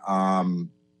order.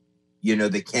 You know,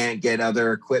 they can't get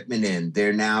other equipment in.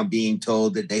 They're now being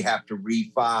told that they have to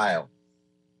refile.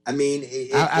 I mean,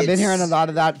 I've been hearing a lot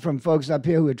of that from folks up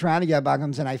here who are trying to get back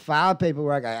home saying, I filed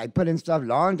paperwork. I put in stuff a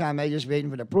long time. I just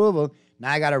waiting for the approval. Now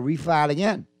I got to refile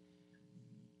again.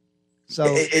 So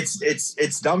it's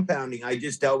dumbfounding. I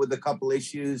just dealt with a couple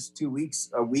issues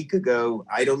a week ago.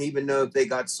 I don't even know if they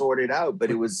got sorted out,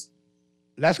 but it was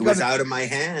out of my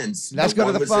hands. Let's go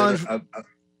to the phones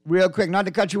real quick. Not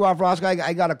to cut you off, Roscoe.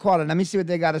 I got a caller. Let me see what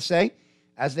they got to say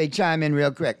as they chime in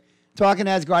real quick. Talking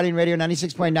as Guardian Radio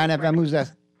 96.9 FM. Who's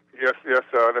this? Yes,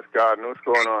 sir. That's Gardner. What's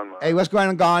going on, man? Hey, what's going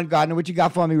on, Gardner? What you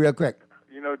got for me real quick?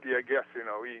 You know, dear guest, you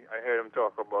know, I heard him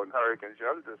talk about hurricane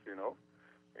shelters, you know.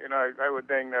 You know, I would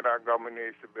think that our government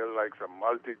needs to build like some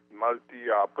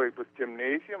multi-purpose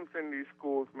gymnasiums in these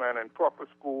schools, man, and proper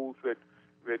schools with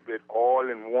all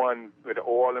in one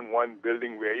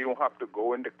building where you don't have to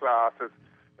go into classes,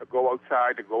 go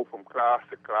outside to go from class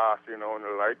to class, you know, and the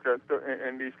like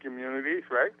in these communities,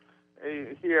 right?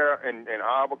 Here in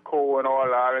Abaco and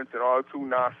all islands and all through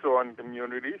Nassau and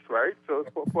communities, right? So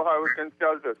for hurricane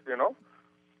shelters, you know.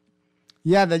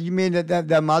 Yeah, that you mean that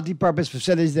the multi-purpose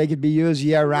facilities, they could be used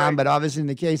year-round, but obviously in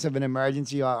the case of an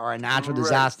emergency or a natural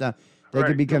disaster, they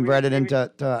could be converted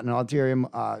into an ulterior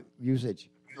usage.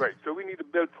 Right, so we need to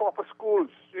build proper schools,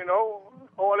 you know,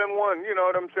 all in one, you know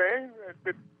what I'm saying?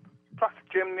 Plus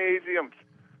gymnasiums,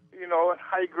 you know,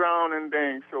 high ground and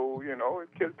things, so, you know,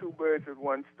 kill two birds with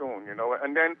one stone, you know.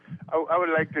 And then I would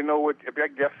like to know if your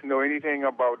guests know anything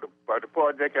about the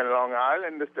project in Long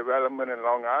Island, this development in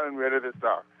Long Island, whether it's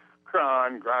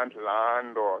grant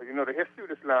land or, you know, the history of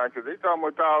this land, because they talking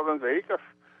about thousands of acres.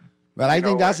 Well, I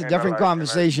think that's a different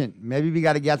conversation. Maybe we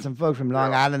got to get some folks from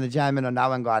Long Island to chime in on that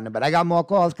one, Gardner. But I got more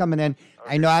calls coming in.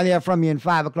 Okay. I know I'll hear from you in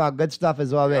 5 o'clock. Good stuff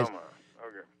as always. Yeah,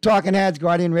 okay. Talking Heads,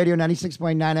 Guardian Radio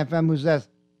 96.9 FM. Who's this?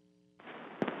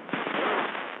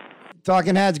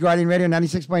 Talking Heads, Guardian Radio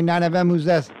 96.9 FM. Who's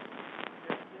this?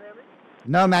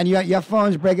 No, man, your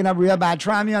phone's breaking up real bad.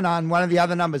 Try me on one of the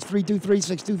other numbers,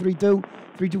 323-6232,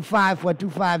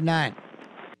 325-4259.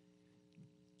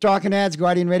 Talking Heads,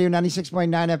 Guardian Radio 96.9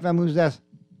 FM. Who's this?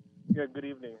 Yeah, good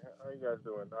evening. How you guys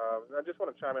doing? I just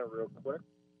want to chime in real quick.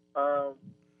 I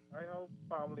have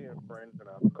family and friends in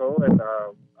Abaco, and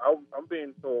I'm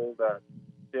being told that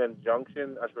the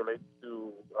injunction as relates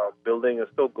to building is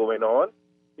still going on.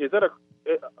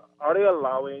 Are they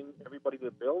allowing everybody to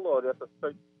build, or there's a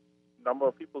certain number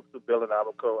of people to build in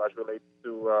Abaco as relates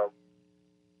to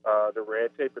the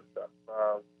red tape and stuff.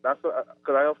 That's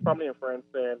because I have family and friends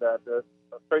saying that there's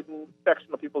a certain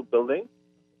section of people building,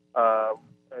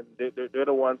 and they're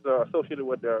the ones associated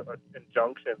with the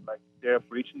injunction, like they're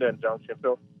breaching the injunction.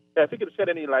 So, yeah, if you could shed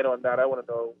any light on that, I want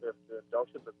to know if the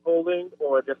injunction is holding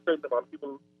or just certain amount of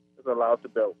people is allowed to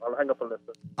build. I'll hang up and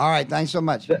listen. All right, thanks so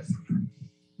much.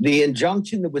 The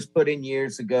injunction that was put in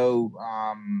years ago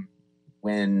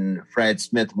when Fred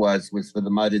Smith was for the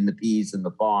mud and the peas and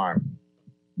the farm.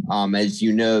 As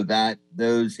you know, that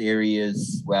those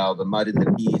areas, well, the mud and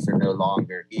the peas are no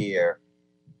longer here.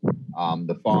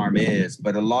 The farm is,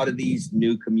 but a lot of these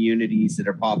new communities that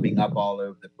are popping up all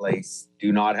over the place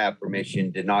do not have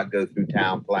permission, did not go through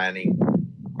town planning,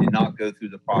 did not go through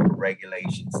the proper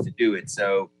regulations to do it.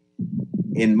 So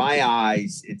in my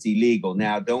eyes, it's illegal.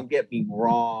 Now, don't get me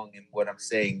wrong in what I'm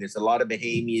saying. There's a lot of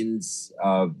Bahamians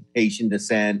of Haitian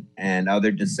descent and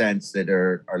other descents that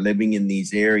are living in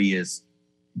these areas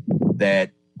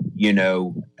that, you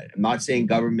know, I'm not saying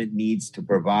government needs to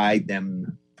provide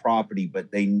them property, but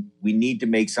we need to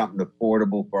make something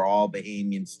affordable for all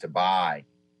Bahamians to buy,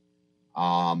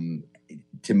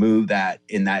 to move that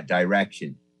in that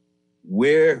direction.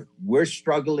 We're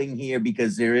struggling here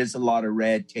because there is a lot of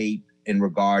red tape in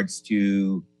regards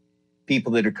to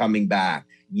people that are coming back.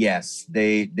 Yes,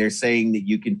 they're saying that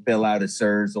you can fill out a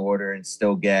CSRS order and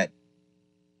still get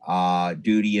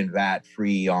duty and VAT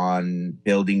free on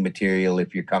building material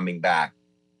if you're coming back.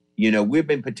 You know, we've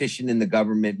been petitioning the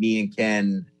government, me and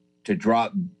Ken, to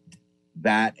drop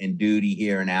VAT and duty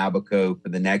here in Abaco for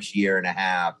the next year and a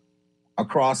half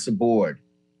across the board.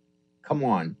 Come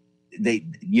on.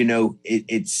 You know,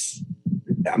 it's,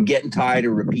 I'm getting tired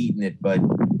of repeating it, but,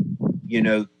 you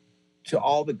know, to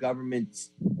all the government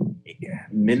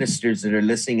ministers that are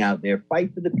listening out there,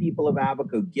 fight for the people of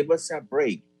Abaco. Give us that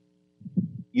break.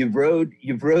 You've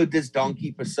rode this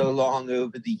donkey for so long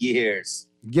over the years.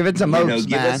 Give it some oats,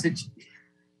 man.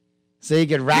 So you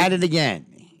can ride it again.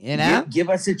 You know, give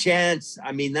us a chance.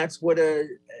 I mean, that's what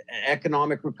an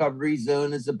economic recovery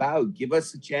zone is about. Give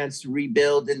us a chance to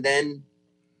rebuild, and then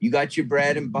you got your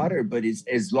bread and butter. But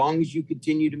as long as you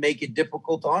continue to make it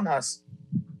difficult on us,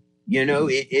 you know,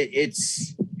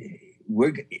 it's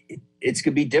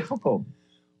gonna be difficult.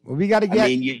 Well, we got to get. I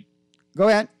mean, go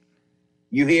ahead.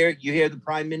 You hear the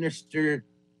prime minister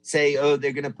say, oh,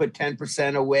 they're going to put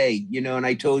 10% away, you know, and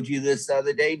I told you this the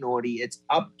other day, Norty, it's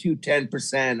up to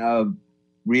 10% of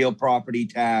real property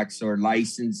tax or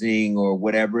licensing or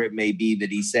whatever it may be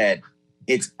that he said.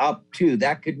 It's up to.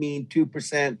 That could mean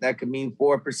 2%, that could mean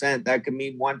 4%, that could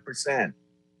mean 1%.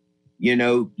 You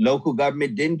know, local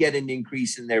government didn't get an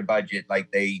increase in their budget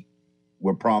like they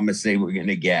were promised they were going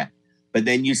to get. But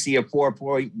then you see a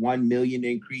 $4.1 million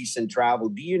increase in travel.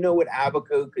 Do you know what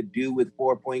Abaco could do with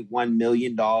 $4.1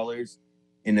 million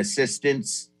in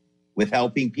assistance with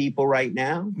helping people right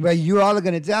now? Well, you all are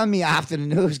going to tell me after the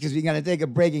news because we're going to take a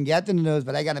break and get to the news.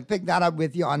 But I got to pick that up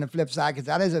with you on the flip side because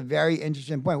that is a very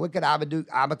interesting point. What could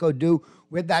Abaco do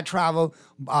with that travel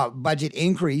budget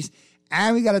increase?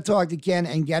 And we got to talk to Ken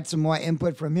and get some more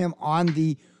input from him on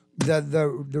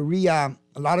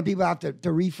a lot of people have to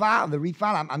refile. The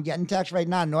refile, I'm getting text right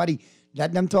now, Naughty,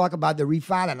 let them talk about the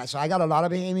refiling. So I got a lot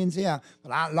of Bahamians here,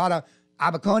 but a lot of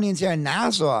Abaconians here in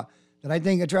Nassau that I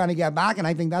think are trying to get back, and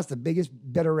I think that's the biggest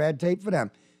bit of red tape for them.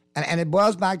 And it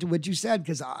boils back to what you said,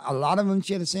 because a lot of them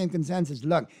share the same consensus.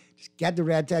 Look, just get the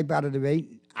red tape out of the way.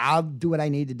 I'll do what I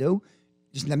need to do.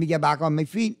 Just let me get back on my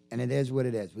feet, and it is what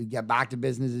it is. We get back to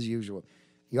business as usual.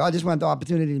 You all just want the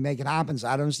opportunity to make it happen, so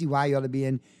I don't see why you ought to be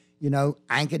in, you know,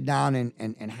 anchored down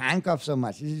and handcuffed so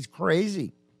much. This is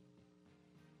crazy.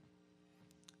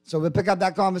 So we'll pick up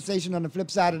that conversation on the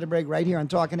flip side of the break right here on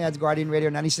Talking Heads, Guardian Radio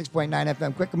 96.9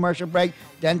 FM. Quick commercial break,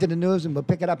 then to the news, and we'll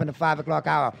pick it up in the 5 o'clock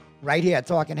hour right here at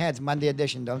Talking Heads, Monday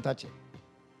edition. Don't touch it.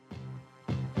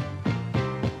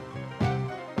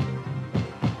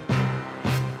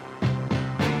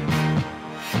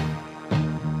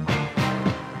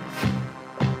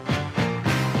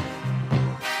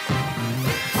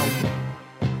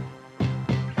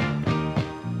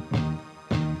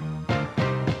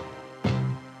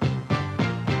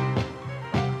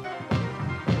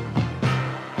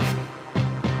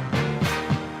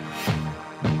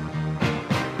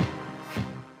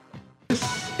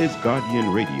 Is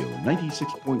Guardian Radio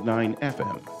 96.9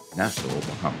 FM, Nassau,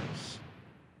 Bahamas.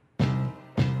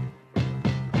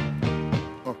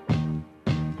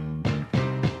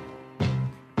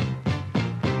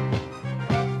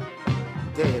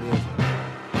 There it is.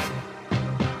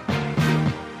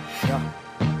 Yeah.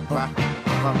 Right.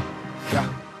 Yeah.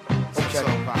 Okay.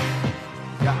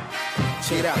 Yeah.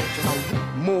 Check it out.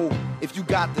 Move. If you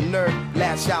got the nerve,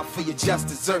 lash out for your just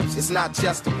desserts. It's not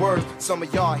just a word. Some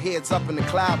of y'all heads up in the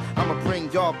cloud. I'ma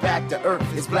bring y'all back to earth.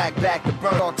 It's black back to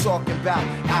burn. Y'all talking about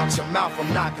out your mouth.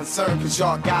 I'm not concerned, cause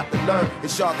y'all got to learn.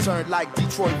 It's y'all turn like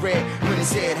Detroit Red when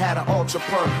his head had an ultra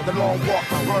perm. The long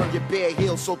walk will burn your bare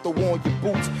heels, so throw on your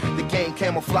boots. The game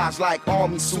camouflage like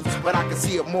army suits, but I can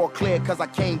see it more clear cause I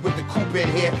came with the coupe in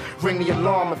here. Ring the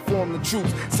alarm and form the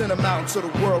troops. Send them out into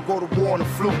the world, go to war on the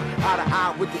flu. Eye to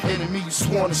eye with the enemy you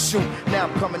sworn to shoot. Now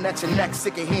I'm coming at your neck,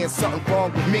 sick of hearing something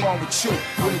wrong with me, wrong with you.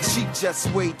 When the cheek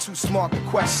just way too smart to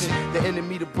question. The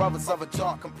enemy, the brothers of a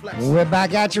dark complexion. We're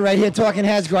back at you right here, Talking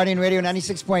Heads, Guardian Radio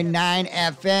 96.9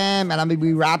 FM. And I'm going to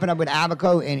be wrapping up with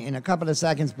Abaco in a couple of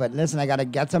seconds. But listen, I got to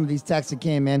get some of these texts that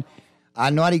came in.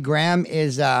 Naughty Graham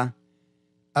is of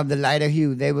the lighter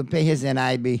hue. They would pay his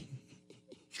NIB.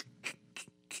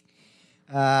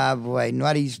 Boy,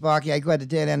 Naughty Sparky. I caught the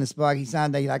tail end of Sparky.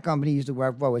 Sounded like that company he used to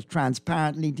work for was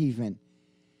transparently teething.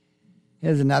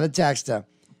 Here's another texter.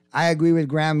 I agree with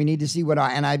Graham. We need to see what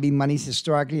our NIB monies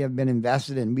historically have been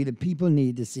invested in. We, the people,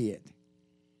 need to see it.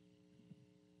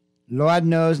 Lord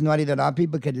knows, Naughty, that our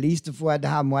people could least afford to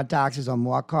have more taxes or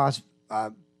more costs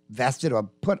vested or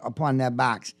put upon their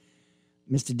backs.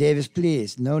 Mr. Davis,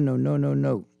 please. No.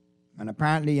 And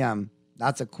apparently,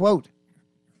 that's a quote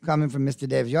coming from Mr.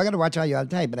 Davis. Y'all got to watch how y'all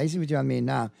type, but I see what y'all mean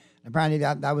now. Apparently,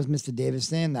 that was Mr. Davis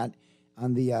saying that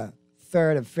on the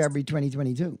 3rd of February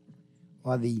 2022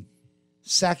 or the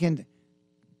 2nd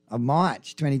of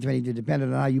March 2022,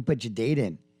 depending on how you put your date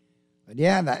in. But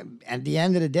yeah, at the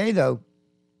end of the day, though,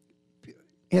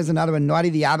 here's another one. Naughty,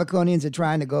 the Abaconians are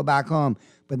trying to go back home,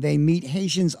 but they meet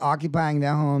Haitians occupying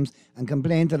their homes and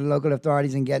complain to the local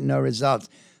authorities and get no results.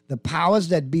 The powers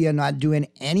that be are not doing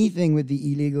anything with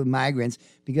the illegal migrants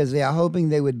because they are hoping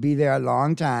they would be there a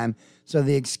long time. So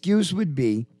the excuse would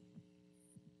be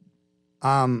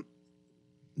that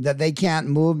they can't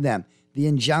move them. The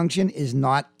injunction is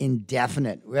not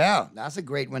indefinite. Well, that's a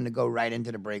great one to go right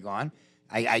into the break on.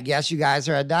 I guess you guys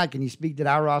heard that. Can you speak to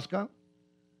that, Roscoe?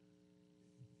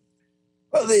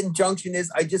 Well, the injunction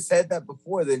is, I just said that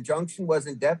before, the injunction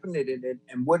wasn't definite in it.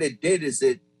 And what it did is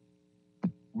it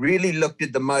really looked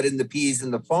at the mud and the peas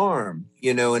in the farm,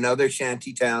 and other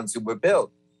shanty towns that were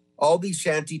built. All these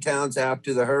shanty towns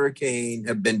after the hurricane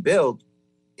have been built.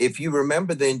 If you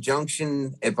remember the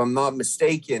injunction, if I'm not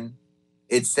mistaken,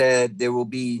 it said there will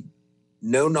be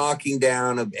no knocking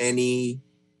down of any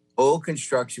old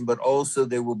construction, but also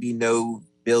there will be no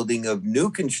building of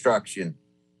new construction.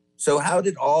 So how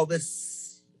did all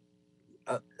this,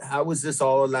 how was this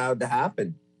all allowed to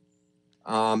happen?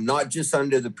 Not just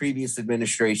under the previous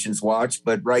administration's watch,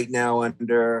 but right now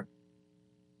under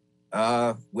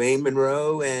Wayne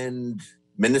Monroe and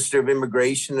Minister of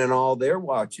Immigration and all their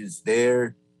watches.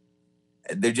 They're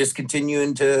just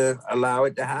continuing to allow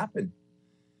it to happen.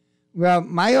 Well,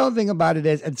 my whole thing about it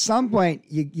is at some point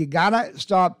you gotta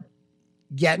stop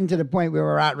getting to the point where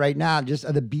we're at right now, just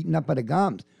of the beating up of the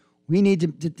gums. We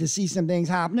need to see some things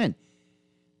happening.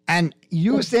 And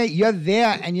you say you're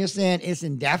there and you're saying it's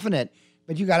indefinite,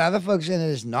 but you got other folks saying that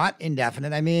it's not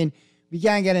indefinite. I mean, we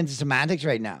can't get into semantics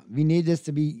right now. We need this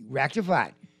to be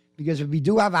rectified. Because if we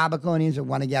do have Abaconians that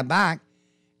want to get back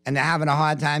and they're having a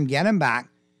hard time getting back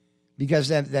because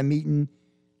they're meeting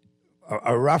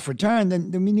a rough return,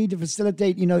 then we need to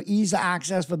facilitate, ease of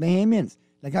access for Bahamians.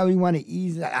 Like how we want to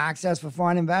ease the access for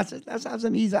foreign investors. Let's have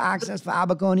some ease of access for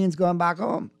Abaconians going back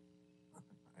home.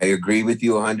 I agree with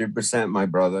you 100%, my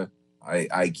brother.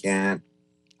 I can't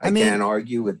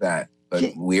argue with that.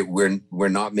 But we're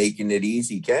not making it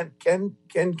easy. Ken can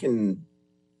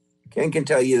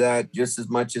tell you that just as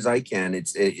much as I can.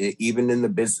 It's even in the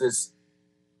business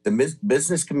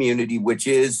community, which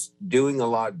is doing a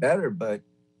lot better. But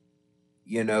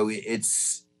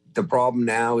it's the problem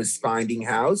now is finding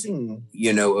housing.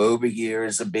 Over here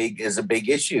is a big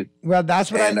issue. Well,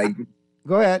 that's what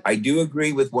go ahead. I do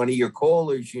agree with one of your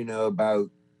callers. About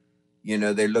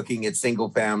they're looking at single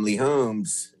family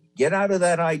homes. Get out of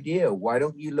that idea. Why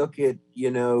don't you look at,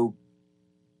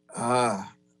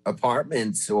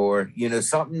 apartments or,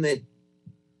 something that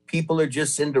people are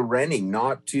just into renting,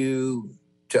 not to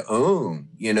own.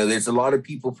 There's a lot of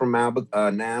people from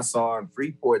Nassau and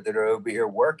Freeport that are over here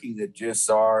working that just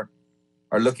are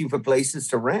looking for places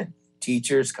to rent.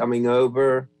 Teachers coming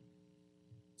over,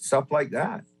 stuff like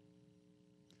that.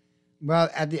 Well,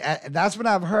 that's what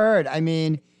I've heard. I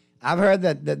mean, I've heard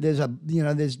that there's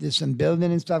there's some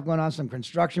building and stuff going on, some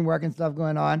construction work and stuff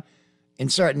going on in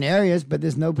certain areas, but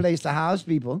there's no place to house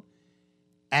people.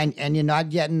 And you're not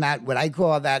getting that, what I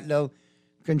call that little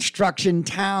construction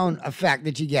town effect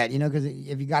that you get, because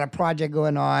if you got a project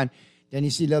going on, Then you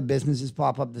see little businesses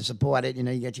pop up to support it. You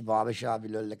know, you get your barbershop,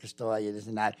 your little liquor store, your this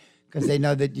and that, because they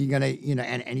know that you're going to, you know,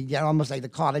 and you get almost like the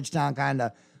college town kind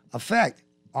of effect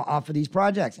off of these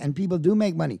projects. And people do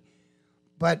make money.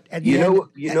 But at the end,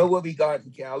 you know what we got,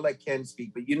 I'll let Ken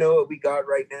speak, but you know what we got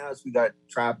right now is we got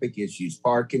traffic issues,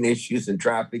 parking issues and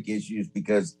traffic issues,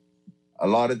 because a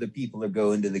lot of the people are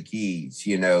going to the Keys,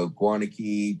 you know,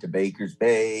 Guanakee to Baker's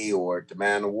Bay or to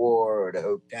Man of War or to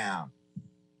Hope Town.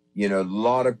 You know, a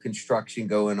lot of construction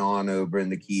going on over in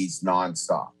the Keys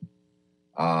nonstop.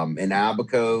 In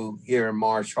Abaco, here in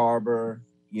Marsh Harbor,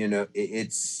 you know,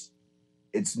 it's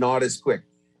not as quick.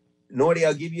 Naughty,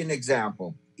 I'll give you an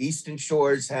example. Eastern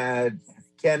Shores had,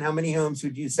 Ken, how many homes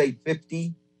would you say?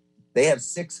 50? They have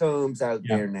 6 homes out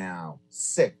there now.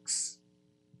 6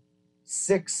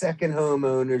 second home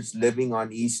owners living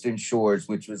on Eastern Shores,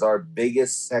 which was our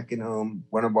biggest second home,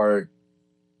 one of our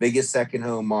biggest second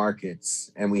home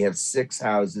markets. And we have 6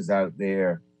 houses out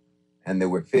there, and there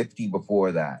were 50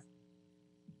 before that.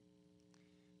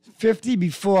 50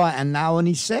 before, and now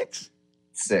only 6?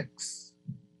 6.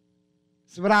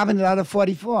 So what happened to the other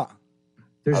 44?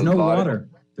 There's no water.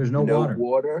 There's no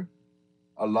water.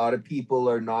 A lot of people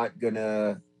are not going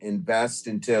to invest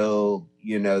until,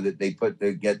 you know, that they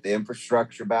get the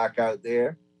infrastructure back out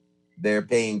there. They're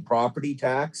paying property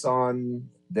tax on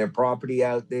their property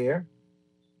out there.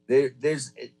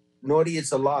 There's Naughty,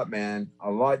 it's a lot, man.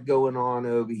 A lot going on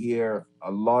over here.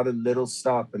 A lot of little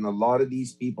stuff. And a lot of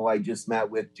these people I just met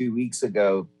with 2 weeks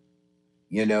ago,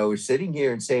 you know, are sitting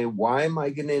here and saying, why am I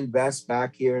going to invest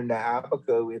back here into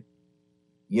Abaco if,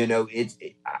 you know,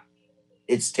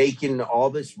 it's taken all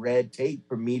this red tape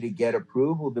for me to get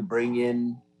approval to bring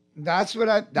in. That's what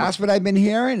I've been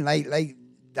hearing. Like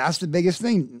that's the biggest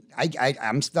thing.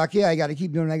 I'm stuck here. I got to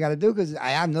keep doing what I got to do because I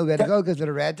have nowhere to go because of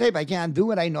the red tape. I can't do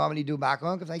what I normally do back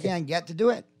home because I can't get to do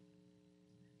it.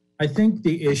 I think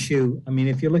the issue, I mean,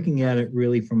 if you're looking at it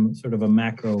really from sort of a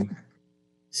macro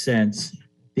sense,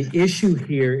 the issue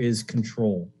here is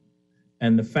control.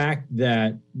 And the fact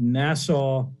that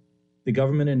Nassau, the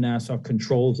government in Nassau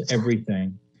controls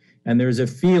everything. And there's a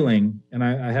feeling, and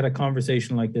I had a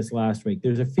conversation like this last week,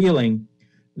 there's a feeling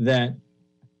that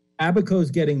Abaco is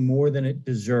getting more than it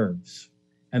deserves.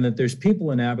 And that there's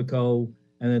people in Abaco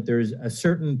and that there's a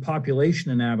certain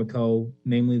population in Abaco,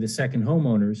 namely the second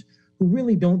homeowners, who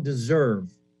really don't deserve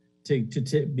to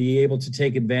be able to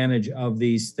take advantage of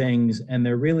these things. And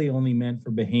they're really only meant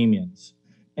for Bahamians.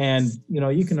 And, you know,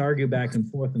 you can argue back and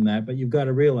forth on that, but you've got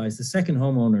to realize the second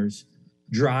homeowners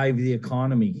drive the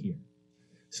economy here.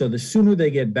 So the sooner they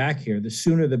get back here, the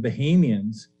sooner the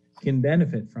Bahamians can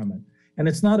benefit from it. And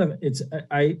it's not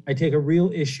I take a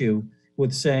real issue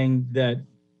with saying that,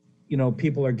 you know,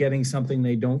 people are getting something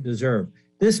they don't deserve.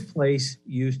 This place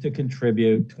used to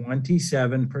contribute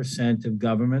 27% of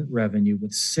government revenue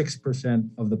with 6%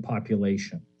 of the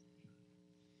population.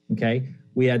 Okay?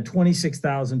 We had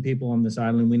 26,000 people on this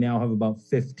island. We now have about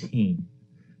 15.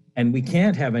 And we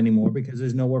can't have any more because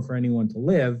there's nowhere for anyone to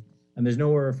live. And there's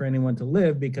nowhere for anyone to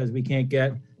live because we can't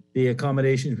get the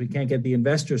accommodations. We can't get the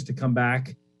investors to come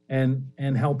back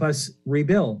and help us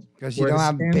rebuild. Because you don't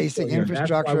have basic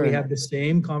infrastructure. That's why we have the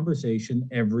same conversation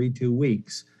every 2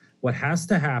 weeks. What has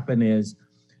to happen is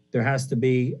there has to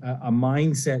be a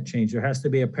mindset change. There has to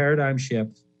be a paradigm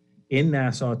shift in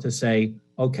Nassau to say,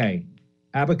 okay,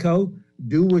 Abaco,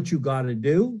 do what you got to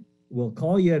do. We'll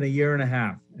call you in a year and a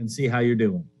half and see how you're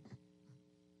doing.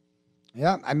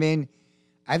 Yeah, I mean,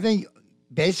 I think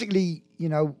basically, you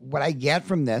know, what I get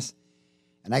from this,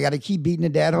 and I got to keep beating the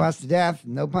dead horse to death,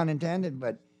 no pun intended,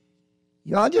 but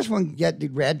y'all just want to get the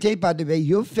red tape out of the way.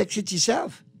 You'll fix it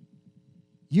yourself.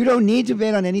 You don't need to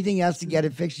wait on anything else to get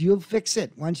it fixed. You'll fix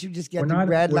it once you just get the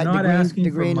red light, the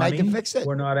green light to fix it.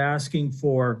 We're not asking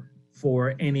for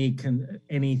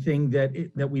anything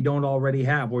that we don't already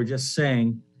have. We're just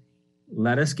saying,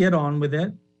 let us get on with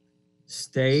it.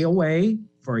 Stay away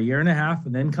for a year and a half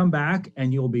and then come back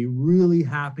and you'll be really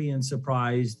happy and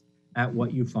surprised at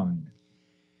what you find.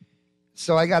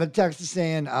 So I got a text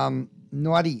saying,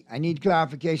 Naughty, I need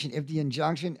clarification. If the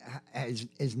injunction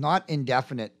is not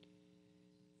indefinite,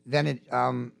 then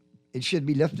it should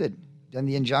be lifted. Then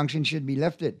the injunction should be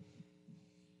lifted.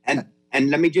 And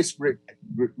let me just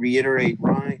reiterate,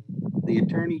 Ryan, the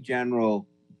Attorney General,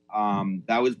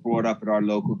 that was brought up at our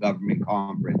local government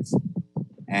conference.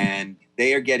 And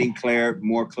they are getting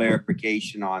more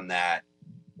clarification on that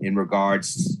in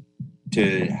regards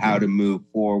to how to move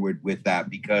forward with that.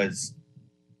 Because,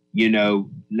 you know,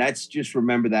 let's just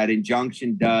remember that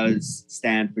injunction does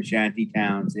stand for shanty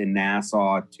towns in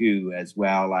Nassau too, as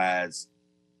well as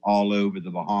all over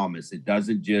the Bahamas.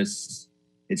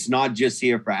 It's not just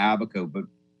here for Abaco, but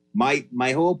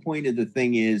my whole point of the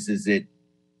thing is that,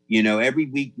 you know, every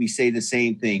week we say the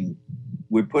same thing.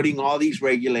 We're putting all these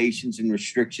regulations and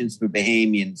restrictions for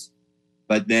Bahamians,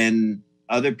 but then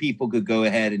other people could go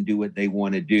ahead and do what they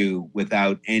want to do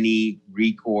without any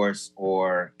recourse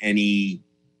or any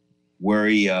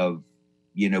worry of,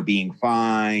 you know, being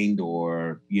fined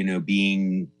or, you know,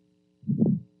 being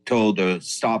told to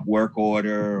stop work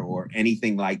order or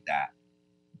anything like that.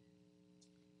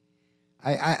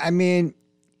 I mean,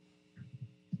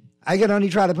 I can only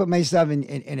try to put myself in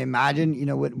imagine, you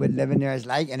know, what living there is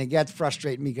like. And it gets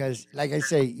frustrating because, like I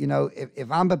say, you know,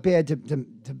 if I'm prepared to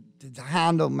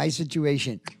handle my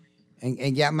situation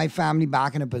and get my family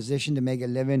back in a position to make a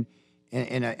living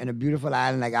in a beautiful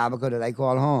island like Abaco that I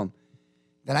call home,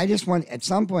 then I just want, at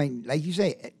some point, like you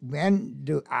say, when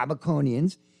do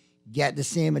Abaconians get the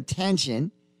same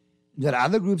attention that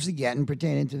other groups are getting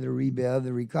pertaining to the rebuild,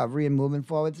 the recovery, and moving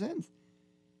forward since?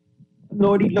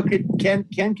 Lordy, look at Ken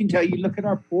can tell you, look at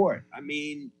our port. I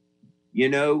mean, you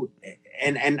know,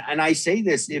 and I say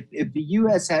this, if the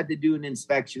US had to do an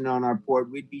inspection on our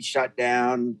port, we'd be shut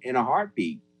down in a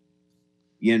heartbeat.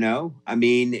 You know, I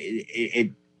mean,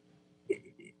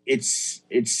 it's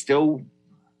still,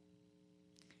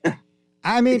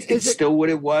 I mean, it's still what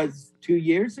it was 2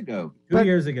 years ago. 2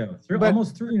 years ago,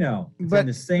 almost 3 now. It's in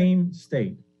the same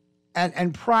state.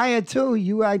 And prior to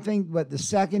you, I think, what, the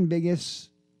second biggest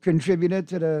contributor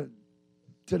to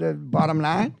the bottom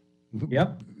line?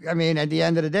 Yep. I mean, at the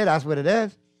end of the day, that's what it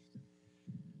is.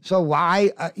 So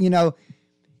why, you know,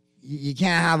 you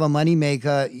can't have a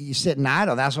moneymaker, you sitting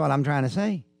idle. That's what I'm trying to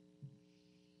say.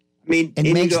 I mean,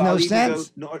 it makes no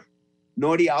sense.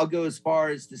 Nordy, I'll go as far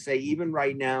as to say, even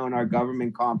right now in our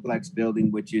government complex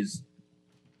building, which is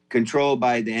controlled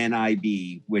by the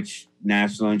NIB, which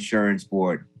National Insurance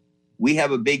Board, we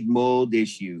have a big mold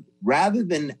issue. Rather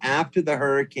than after the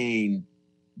hurricane,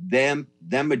 them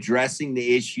addressing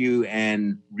the issue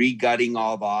and regutting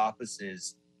all the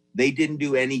offices, they didn't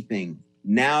do anything.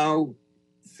 Now,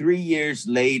 3 years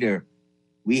later,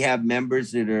 we have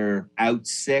members that are out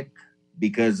sick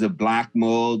because of black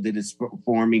mold that is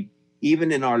forming,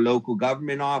 even in our local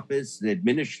government office, the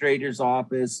administrator's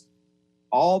office,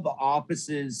 all the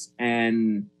offices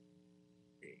and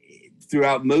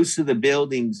throughout most of the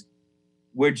buildings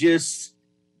were just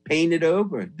painted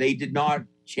over. They did not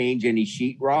change any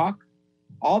sheetrock.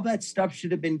 All that stuff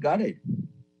should have been gutted.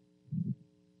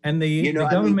 And the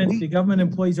government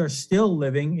employees are still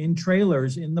living in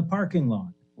trailers in the parking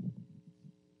lot.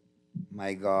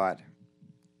 My God.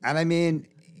 And I mean,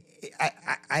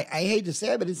 I hate to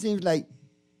say it, but it seems like,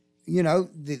 you know,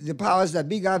 the powers that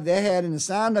be got their head in the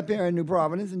sand up here in New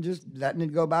Providence and just letting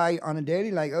it go by on a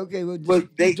daily, like, okay, we'll just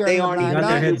they aren't even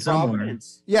in New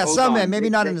Providence. Yeah, somewhere, maybe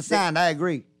not in the sand. I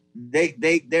agree.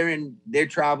 They're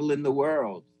traveling the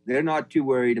world. They're not too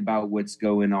worried about what's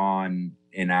going on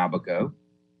in Abaco.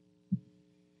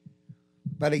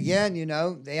 But again, you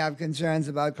know, they have concerns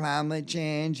about climate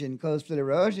change and coastal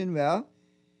erosion. Well,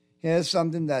 here's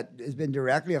something that has been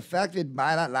directly affected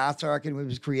by that last hurricane, which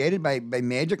was created by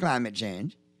major climate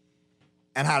change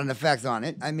and had an effect on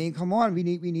it. I mean, come on, we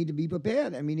need to be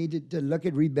prepared, and we need to look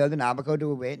at rebuilding Abaco to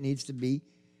the way it needs to be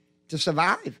to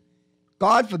survive.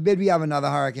 God forbid we have another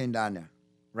hurricane down there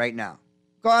right now.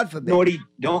 God forbid. Nordy,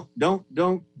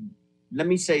 don't. Let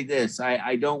me say this.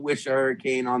 I don't wish a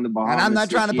hurricane on the Bahamas. And I'm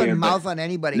not trying to put mouth on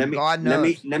anybody. God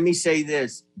knows. Let me say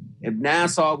this. If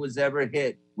Nassau was ever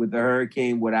hit with the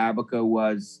hurricane, what Abaco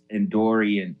was and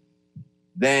Dorian,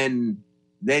 then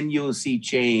you'll see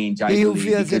change. He who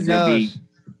feels it knows.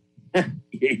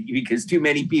 Because too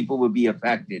many people would be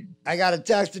affected. I got a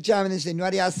text to chime in and say,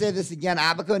 Nordy, I'll say this again.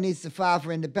 Abaco needs to file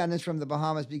for independence from the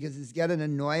Bahamas because it's getting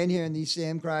annoying hearing these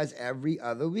same cries every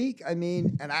other week. I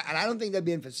mean, and I don't think they're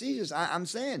being facetious. I'm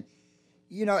saying,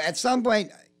 you know, at some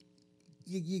point,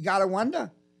 you got to wonder,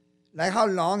 like, how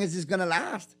long is this going to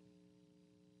last?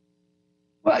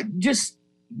 Well, just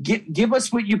give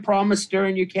us what you promised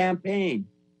during your campaign.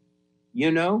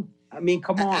 You know? I mean,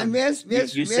 come on. And where's the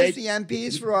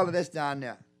MPs for all of this down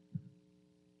there?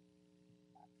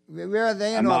 Where are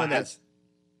they in all of this?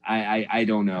 I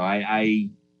don't know. I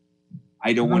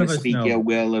don't want to speak ill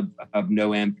will of no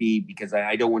MP because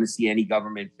I don't want to see any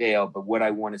government fail. But what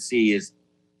I want to see is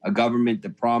a government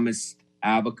that promised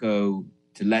Abaco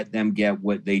to let them get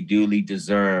what they duly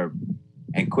deserve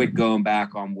and quit going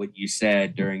back on what you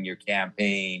said during your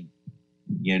campaign.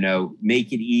 You know,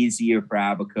 make it easier for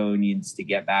Abaconians to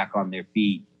get back on their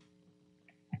feet.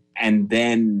 And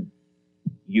then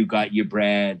you got your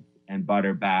bread and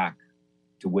butter back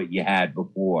to what you had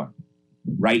before.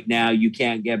 Right now, you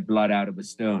can't get blood out of a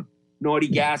stone. Naughty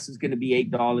gas is going to be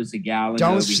 $8 a gallon.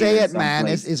 Don't over say here it, man.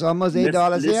 It's almost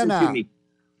 $8 here Listen now. to me.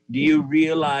 Do you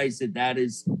realize that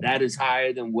is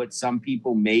higher than what some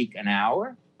people make an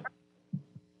hour?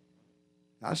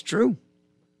 That's true.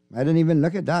 I didn't even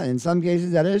look at that. In some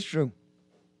cases, that is true.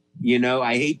 You know,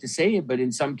 I hate to say it, but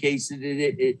in some cases,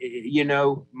 you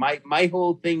know, my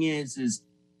whole thing is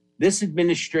this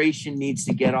administration needs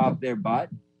to get off their butt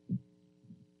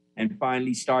and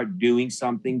finally start doing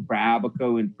something for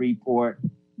Abaco and Freeport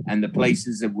and the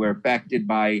places that were affected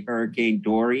by Hurricane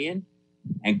Dorian,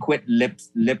 and quit lip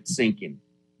syncing.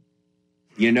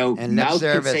 You know, And mouth can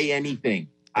service. say anything.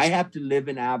 I have to live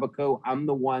in Abaco. I'm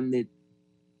the one that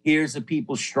hears the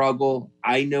people struggle.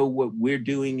 I know what we're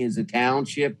doing as a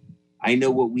township. I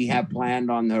know what we have planned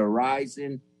on the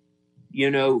horizon, you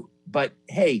know, but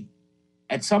hey,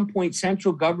 at some point,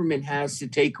 central government has to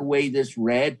take away this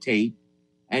red tape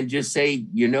and just say,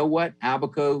 you know what,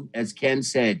 Abaco, as Ken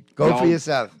said, Go for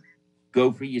yourself.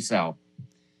 Go for yourself.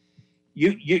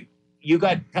 You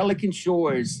got Pelican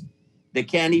Shores that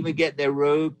can't even get their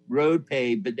road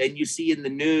paved, but then you see in the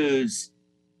news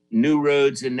new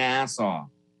roads in Nassau.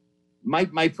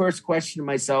 My first question to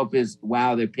myself is,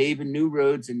 wow, they're paving new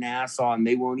roads in Nassau and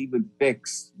they won't even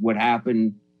fix what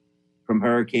happened from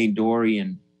Hurricane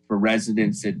Dorian for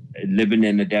residents that living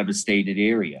in a devastated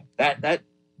area.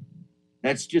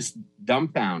 That's just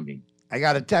dumbfounding. I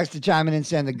got a text to chime in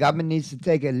saying the government needs to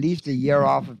take at least a year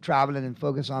off of traveling and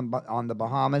focus on the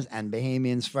Bahamas and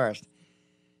Bahamians first.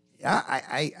 Yeah,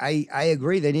 I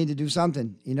agree. They need to do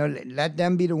something. You know, let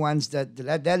them be the ones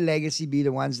let their legacy be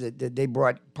the ones that they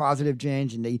brought positive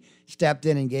change and they stepped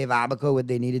in and gave Abaco what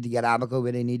they needed to get Abaco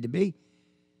where they need to be.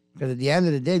 Because at the end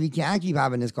of the day, we can't keep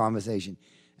having this conversation.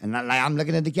 And I'm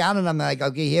looking at the calendar. I'm like,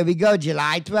 okay, here we go.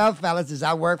 July 12th, fellas. Does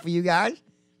that work for you guys?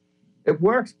 It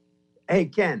works. Hey,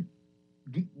 Ken.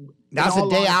 That's the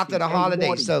day after the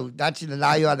holiday, so that should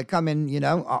allow you all to come in, you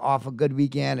know, off a good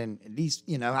weekend and at least,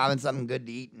 you know, having something good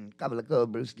to eat and a couple of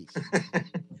cold brewskis.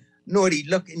 Naughty,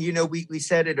 look, and you know, we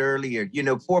said it earlier, you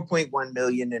know, 4.1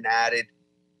 million in added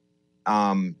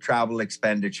travel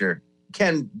expenditure.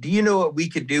 Ken, do you know what we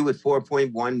could do with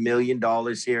 $4.1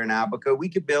 million here in Abaco? We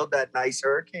could build that nice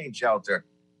hurricane shelter.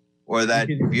 Or that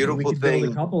beautiful we could thing.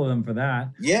 Build a couple of them for that.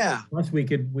 Yeah. Plus, we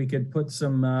could put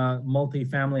some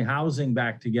multi-family housing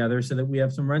back together so that we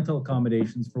have some rental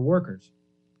accommodations for workers.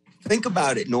 Think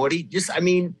about it, Naughty. Just, I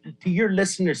mean, to your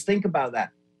listeners, think about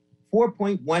that.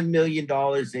 $4.1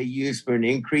 million they used for an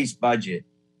increased budget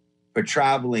for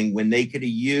traveling when they could have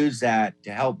used that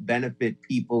to help benefit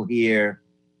people here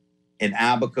in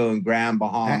Abaco and Grand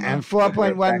Bahama. And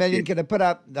 4.1 million could have put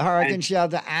up the hurricane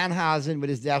shelter and housing, but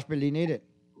it's desperately needed.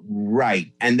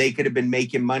 Right. And they could have been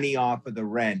making money off of the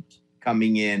rent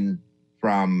coming in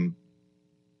from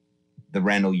the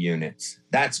rental units.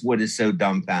 That's what is so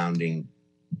dumbfounding.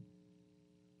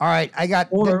 All right, I got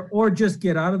or just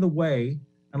get out of the way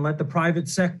and let the private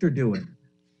sector do it.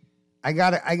 I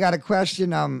got a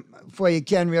question for you,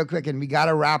 Ken, real quick, and we got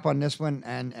to wrap on this one.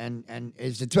 And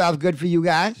is the 12th good for you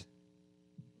guys?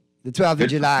 The 12th of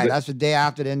July. That's the day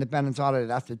after the Independence holiday.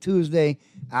 That's the Tuesday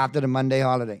after the Monday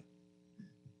holiday.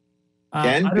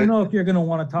 I don't know if you're going to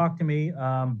want to talk to me.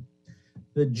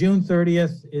 The June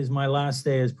 30th is my last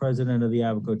day as president of the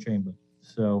Abaco Chamber.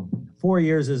 So 4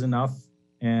 years is enough,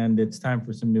 and it's time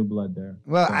for some new blood there.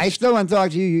 Well, so. I still want to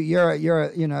talk to you.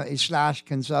 You're you know, a /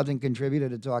 consulting contributor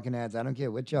to Talking Heads. I don't care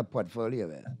what your portfolio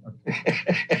is.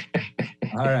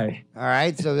 All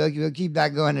right. So we'll keep that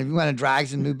going. If you want to drag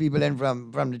some new people in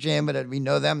from the chamber that we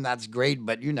know them, that's great.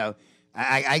 But you know,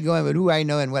 I go in with who I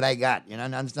know and what I got. You know,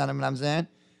 understand what I'm saying?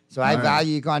 So I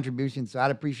value your contribution. So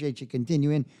I'd appreciate you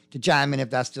continuing to chime in if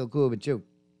that's still cool with you.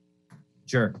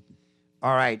 Sure.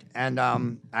 All right. And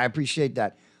I appreciate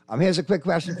that. Here's a quick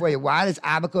question for you. Why is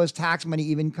Abaco's tax money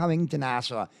even coming to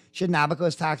Nassau? Shouldn't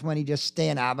Abaco's tax money just stay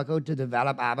in Abaco to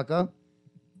develop Abaco?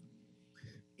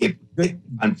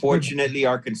 Unfortunately,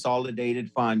 our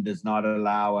consolidated fund does not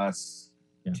allow us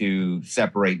to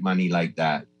separate money like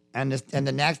that. And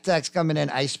the next text coming in,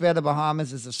 I swear the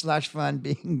Bahamas is a slush fund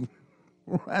being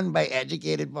run by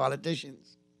educated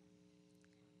politicians.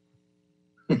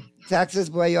 Texas,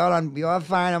 boy, y'all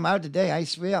firing them out today, I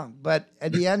swear. But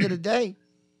at the end of the day,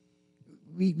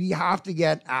 we have to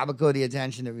get Abaco the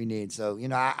attention that we need. So, you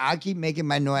know, I'll keep making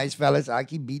my noise, fellas. I'll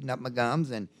keep beating up my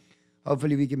gums, and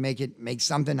hopefully we can make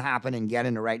something happen and get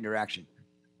in the right direction.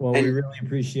 Well, we really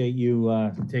appreciate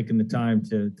you taking the time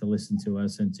to listen to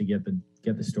us and to get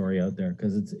the story out there,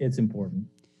 because it's important.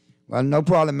 Well, no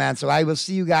problem, man. So I will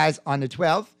see you guys on the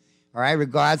 12th. All right.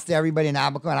 Regards to everybody in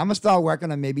Abaco. And I'm going to start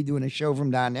working on maybe doing a show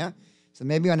from down there. So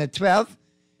maybe on the 12th,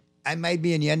 I might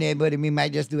be in your neighborhood and we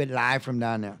might just do it live from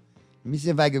down there. Let me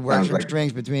see if I could work some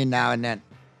strings between now and then.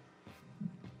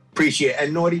 Appreciate it.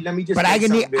 And Naughty, let me just. But I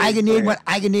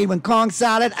can need one Kong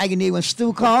salad. I can need one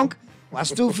stew Kong, one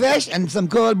stew fish, and some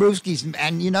cold brewskis.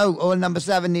 And you know, old number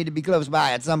 7 need to be close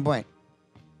by at some point.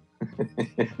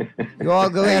 You all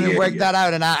go ahead and work that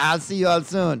out, and I'll see you all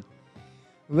soon.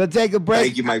 We'll take a break.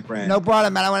 Thank you, my friend. No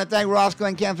problem, man. I want to thank Roscoe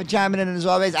and Ken for chiming in. And as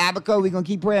always, Abaco, we're going to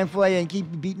keep praying for you and keep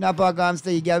beating up our gums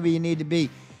till you get where you need to be.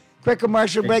 Quick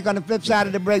commercial break. On the flip side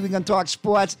of the break, we're going to talk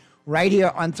sports right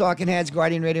here on Talking Heads,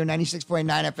 Guardian Radio 96.9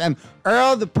 FM.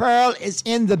 Earl the Pearl is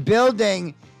in the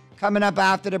building coming up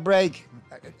after the break.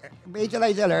 Wait till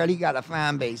I tell Earl he got a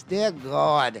fan base. Dear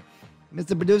God.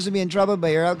 Mr. Producer be in trouble,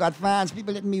 but Earl got fans.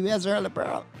 People hitting me, where's Earl the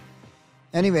Pearl?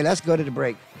 Anyway, let's go to the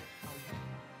break.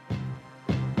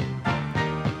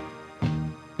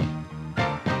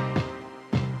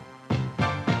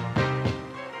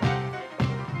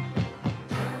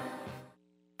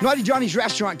 Naughty Johnny's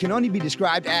restaurant can only be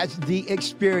described as the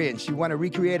experience you want to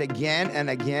recreate again and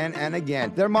again and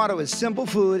again. Their motto is simple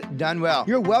food done well.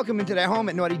 You're welcome into their home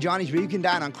at Naughty Johnny's, where you can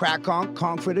dine on crack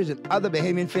Kong fritters, and other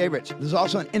Bahamian favorites. There's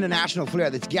also an international flair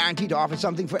that's guaranteed to offer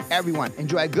something for everyone.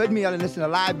 Enjoy a good meal and listen to a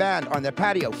live band on their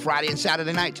patio Friday and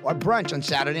Saturday nights, or brunch on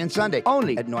Saturday and Sunday.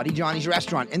 Only at Naughty Johnny's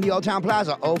restaurant in the Old Town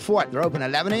Plaza, Old Fort. They're open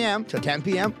 11 a.m. to 10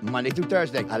 p.m. Monday through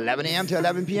Thursday, 11 a.m. to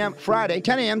 11 p.m. Friday,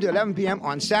 10 a.m. to 11 p.m.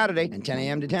 on Saturday, and 10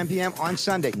 a.m. to 10 p.m. on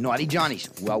Sunday. Naughty Johnny's.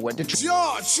 Well worth the trip.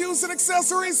 John Shoes and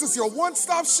Accessories is your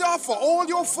one-stop shop for all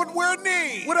your footwear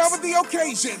needs. Whatever the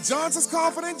occasion, John's is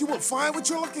confident you will find what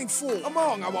you're looking for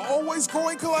among our always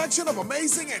growing collection of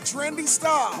amazing and trendy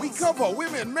styles. We cover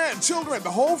women, men, children, the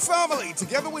whole family.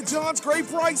 Together with John's great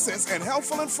prices and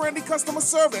helpful and friendly customer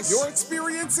service, your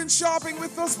experience in shopping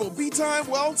with us will be time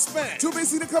well spent. Too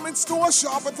busy to come in store?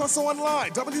 Shop with us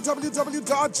online.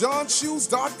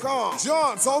 www.johnshoes.com.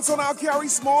 John's also now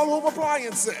carries small home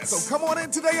appliances. So come on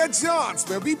in today at John's,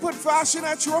 where we put fashion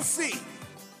at your feet.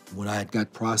 When I had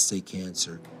got prostate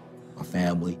cancer, my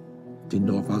family didn't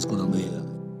know if I was going to live.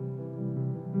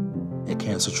 At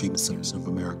Cancer Treatment Centers of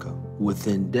America,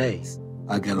 within days,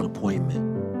 I got an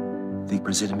appointment. They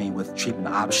presented me with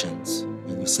treatment options,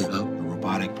 and we set up a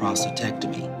robotic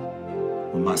prostatectomy.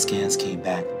 When my scans came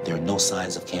back, there are no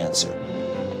signs of cancer.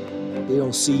 They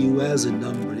don't see you as a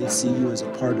number, they see you as a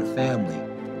part of the family.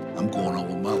 I'm going on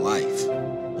with my life.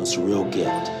 That's a real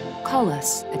gift. Call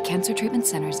us at Cancer Treatment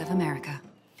Centers of America.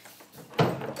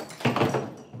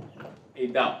 Hey,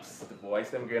 Dumps, the boys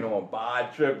them going on a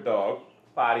bad trip, dog.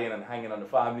 Partying and hanging on the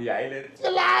family island.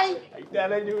 You lie! I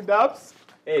telling you, Dumps.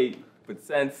 Hey, but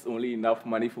since only enough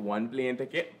money for one plane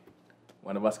ticket,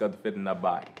 one of us got to fit in that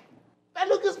bag. That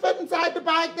Lucas fit inside the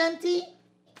bag then, T?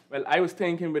 Well, I was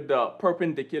thinking with the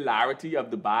perpendicularity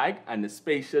of the bag and the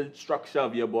spatial structure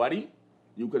of your body,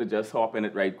 you could have just hopped in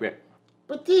it right quick.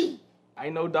 But T. I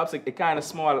know, Dubs, it kind of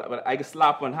small, but I can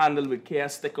slap one handle with care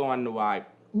sticker on the bag.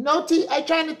 No, T, I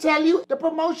trying to tell you, the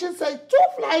promotion says 2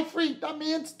 fly free. That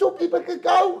means 2 people could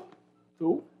go.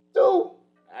 2? 2.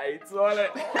 I saw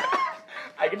it.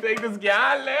 I can take this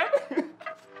gal, man.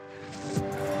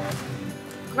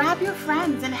 Grab your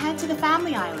friends and head to the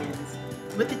Family Islands.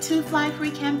 With the 2 Fly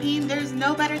Free campaign, there's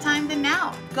no better time than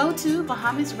now. Go to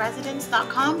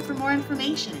BahamasResidence.com for more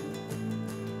information.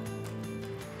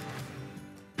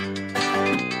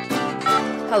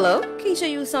 Hello? Keisha,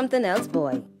 you something else,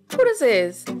 boy. Who this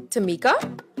is? Tamika?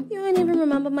 You ain't even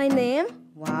remember my name?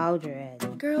 Wow,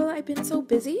 Dread. Girl, I've been so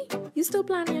busy. You still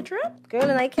planning your trip? Girl,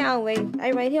 and I can't wait.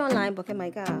 I right here online booking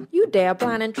my car. You dare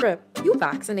planning trip. You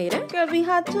vaccinated? Girl, we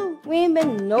had to. We ain't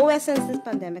been nowhere since this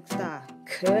pandemic started.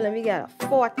 Girl, and we got a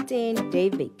 14-day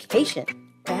vacation.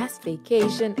 Best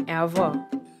vacation ever.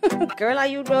 Girl, are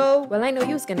you though? Well, I know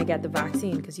you was gonna get the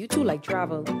vaccine because you too like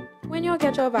travel. When y'all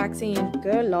get your vaccine?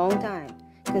 Girl, long time.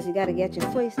 Because you gotta get your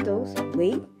first dose,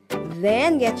 wait,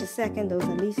 then get your second dose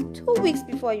at least 2 weeks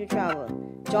before you travel.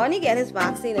 Johnny get his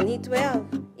vaccine and he 12.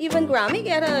 Even Grammy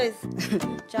get hers.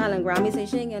 Child, and Grammy say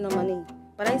she ain't get no money.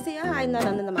 But I see her hiding that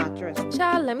under the mattress.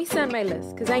 Child, let me send my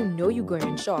list, because I know you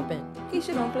going shopping.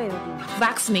 Keisha, don't play with me.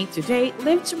 Vaccinate today,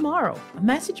 live tomorrow. A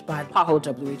message by PAHO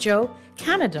WHO,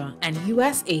 Canada, and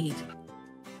USAID.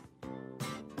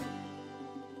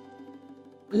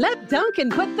 Let Dunkin'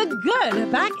 put the good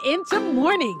back into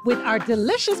morning with our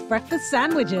delicious breakfast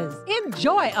sandwiches.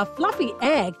 Enjoy a fluffy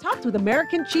egg topped with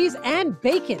American cheese and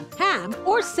bacon, ham,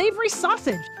 or savory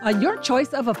sausage on your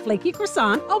choice of a flaky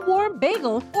croissant, a warm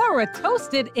bagel, or a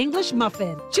toasted English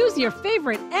muffin. Choose your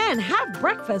favorite and have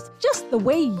breakfast just the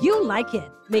way you like it.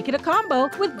 Make it a combo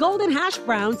with golden hash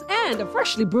browns and a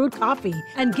freshly brewed coffee.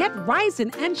 And get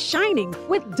rising and shining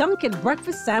with Dunkin'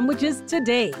 breakfast sandwiches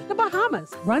today. The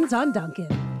Bahamas runs on Dunkin'.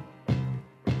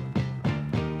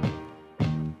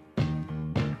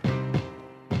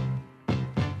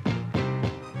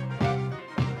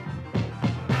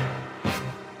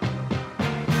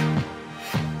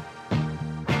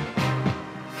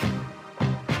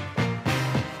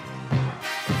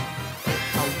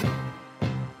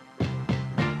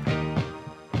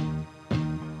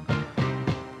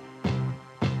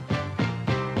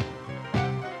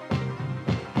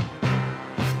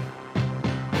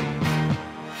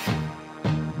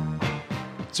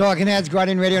 Talking Heads,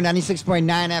 Guardian Radio 96.9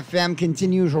 FM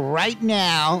continues right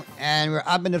now, and we're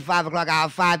up into 5 o'clock hour.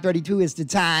 5:32 is the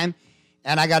time,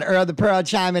 and I got Earl the Pearl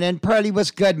chiming in. Pearly, what's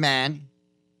good, man?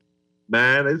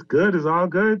 Man, it's good. It's all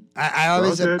good. I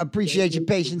always appreciate your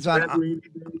patience on an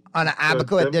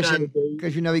Abaco edition,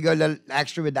 because you know we go a little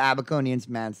extra with the Abaconians,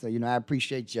 man. So, you know, I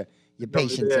appreciate your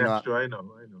patience. And all. Extra, I know.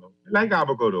 I like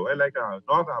Abaco, though. I like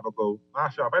North Abaco. I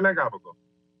like Abaco.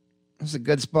 It's a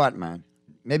good spot, man.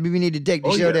 Maybe we need to take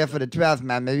the show there for the 12th,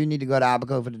 man. Maybe we need to go to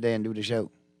Abaco for the day and do the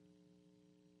show.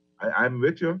 I'm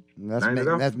with you. Let's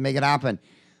make it happen.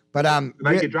 But I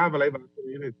can drive like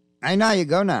I know you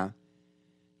go now.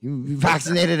 You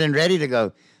vaccinated and ready to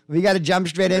go. We got to jump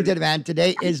straight into it, man.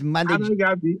 Today is Monday.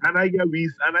 And I get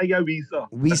visa.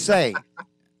 We say.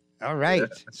 All right.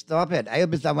 Stop it. I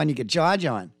hope it's that one you can charge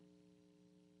on.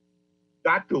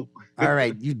 Got to. All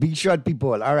right. You be short,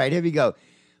 people. All right. Here we go.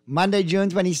 Monday, June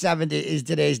 27th is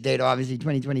today's date, obviously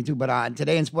 2022. But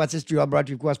today in sports history, all brought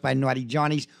to you, of course, by Naughty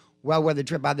Johnny's. Well-weather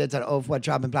trip out there to the Old Fort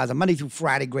Shopping Plaza. Monday through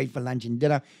Friday, great for lunch and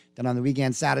dinner. Then on the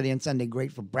weekend, Saturday and Sunday,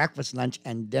 great for breakfast, lunch,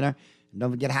 and dinner. And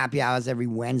don't forget happy hours every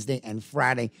Wednesday and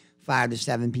Friday, 5 to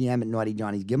 7 p.m. at Naughty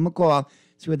Johnny's. Give them a call.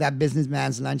 See what that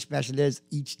businessman's lunch special is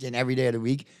each and every day of the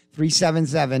week.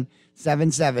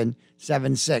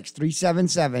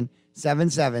 377-7776.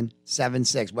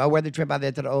 377-7776. Well-weather trip out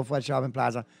there to the Old Fort Shopping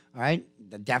Plaza. All right?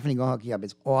 They're definitely going to hook you up.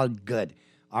 It's all good.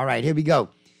 All right, here we go.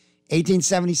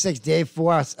 1876, Dave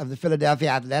Force of the Philadelphia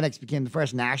Athletics became the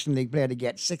first National League player to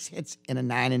get 6 hits in a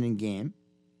 9-inning game.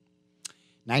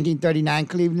 1939,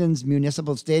 Cleveland's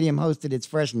Municipal Stadium hosted its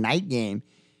first night game.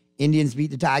 Indians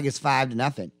beat the Tigers 5-0.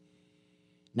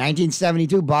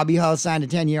 1972, Bobby Hull signed a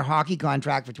 10-year hockey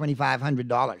contract for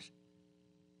 $2,500.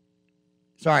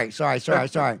 Sorry.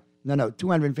 No,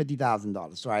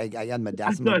 $250,000. Sorry, I got my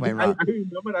decimal point wrong. I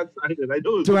remember that signing. I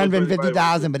know it was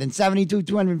 $250,000, but in 72,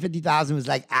 $250,000 was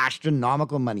like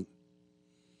astronomical money.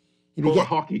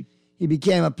 Hockey. He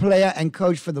became a player and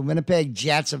coach for the Winnipeg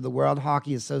Jets of the World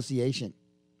Hockey Association.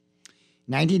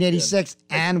 1986,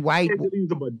 Ann White. I think he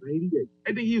was about 90.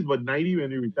 I think he was about 90 when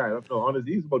he retired. No,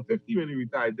 honestly, he was about 50 when he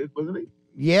retired, wasn't he?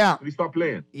 Yeah. When he stopped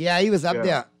playing. Yeah, he was up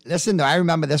there. Listen, though, I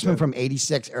remember this one from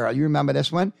 86, Earl. You remember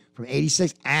this one? From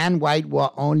 86, Ann White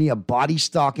wore only a body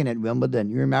stocking at Wimbledon.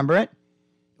 You remember it?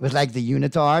 It was like the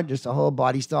unitard, just a whole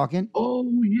body stocking. Oh,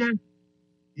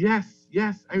 yes.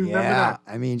 Yes, I remember that.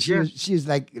 I mean, she was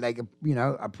like a,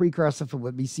 a precursor for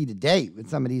what we see today with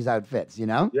some of these outfits, you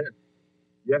know?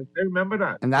 Yes, I remember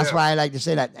that. And that's why I like to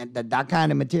say that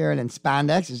kind of material in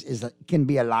spandex can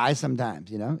be a lie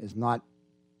sometimes, you know? It's not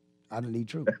utterly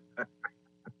true.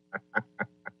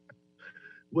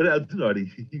 What else,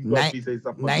 Naughty?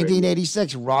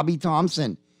 1986, Robbie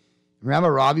Thompson.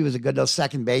 Remember, Robbie was a good little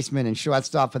second baseman and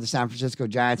shortstop for the San Francisco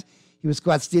Giants. He was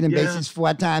caught stealing bases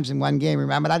 4 times in one game.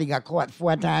 Remember that? He got caught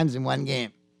 4 times in one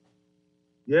game.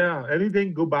 Yeah,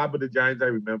 anything go bad with the Giants, I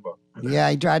remember.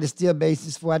 Yeah, he tried to steal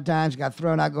bases 4 times, got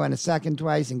thrown out going to second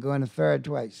twice and going to third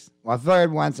twice. Or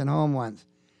third once and home once.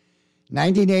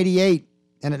 1988,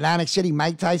 in Atlantic City,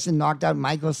 Mike Tyson knocked out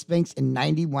Michael Spinks in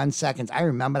 91 seconds. I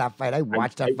remember that fight. I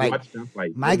watched that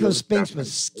fight. Michael Spinks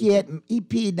was scared. He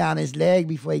peed down his leg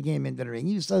before he came into the ring.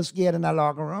 He was so scared in that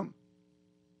locker room.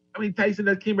 I mean, Tyson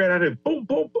just came right at him. Boom,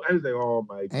 boom, boom. I was like, oh,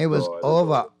 my God. It was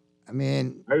over. I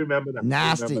mean, I remember that.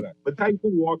 Nasty. But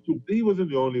Tyson walked through. He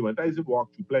wasn't the only one. Tyson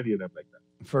walked through plenty of them like that.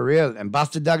 For real. And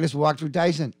Buster Douglas walked through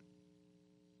Tyson.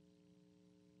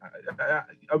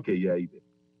 Okay, yeah, he did.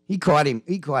 He caught him,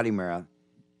 Earl.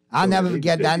 I'll never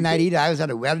forget that night either. I was at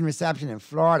a wedding reception in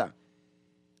Florida.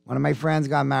 One of my friends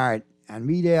got married, and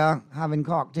we there having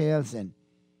cocktails, and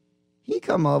he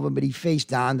come over, but he faced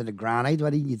down to the ground. I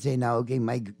thought he'd say, no, okay,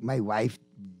 my wife,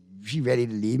 she ready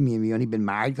to leave me, and we only been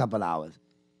married a couple hours.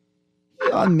 He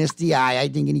all misty eye, I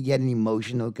thinking he getting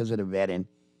emotional because of the wedding.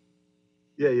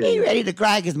 He ready to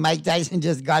cry because Mike Tyson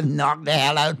just got knocked the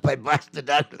hell out by Buster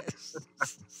Douglas.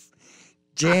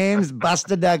 James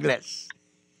Buster Douglas.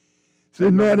 So,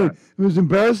 man, it was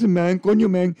embarrassing, man. Coño,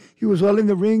 man, he was all in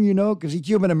the ring, you know, because he's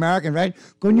Cuban-American, right?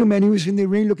 Coño, man, he was in the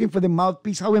ring looking for the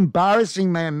mouthpiece. How embarrassing,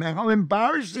 man. How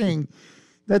embarrassing.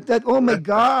 Oh, my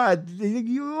God.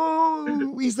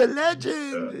 He's a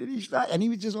legend. And he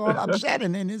was just all upset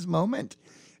in his moment.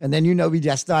 And then, we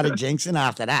just started jinxing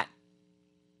after that.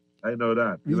 I know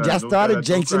that. We just started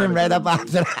jinxing him right up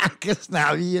after that because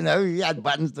now, he had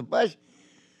buttons to push.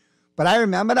 But I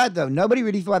remember that, though. Nobody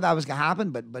really thought that was going to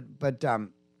happen, but. No,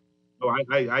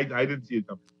 I didn't see it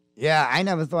coming. Yeah, I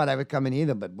never thought I would come in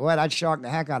either, but boy, that shocked the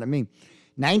heck out of me.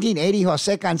 1980,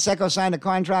 Jose Canseco signed a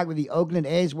contract with the Oakland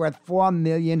A's worth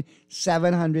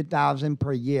 $4,700,000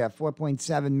 per year,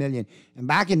 $4.7 million. And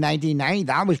back in 1990,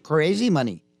 that was crazy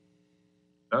money.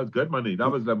 That was good money. That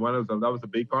was that was a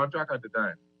big contract at the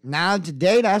time. Now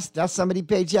today, that's somebody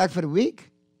paycheck for the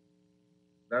week.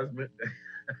 That's mid.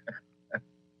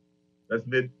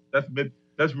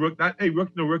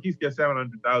 Rookies get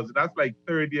 700,000. That's like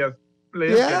third year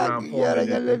players get around $4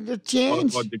 million. The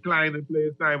change. Or decline in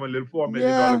players' time, a little $4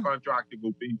 million contract to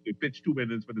go pitch 2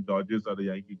 minutes for the Dodgers or the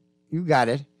Yankees. You got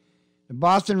it. The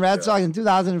Boston Red Sox in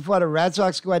 2004, the Red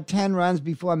Sox scored 10 runs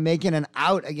before making an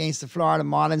out against the Florida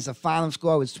Marlins. The final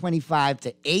score was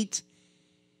 25-8.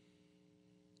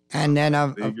 And then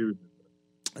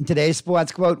today's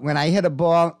sports quote: "When I hit a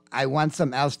ball, I want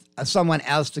someone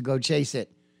else to go chase it."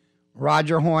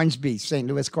 Roger Hornsby, St.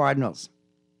 Louis Cardinals.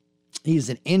 He's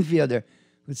an infielder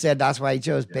who said that's why he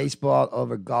chose baseball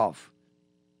over golf.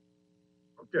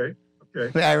 Okay.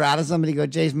 I'd rather somebody go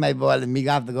chase my ball than me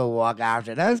have to go walk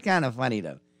after it. That was kind of funny,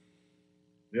 though.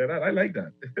 Yeah, I like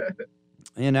that.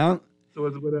 So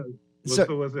what's that?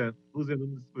 Who's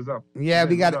in? Who's up? Yeah,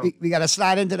 we got to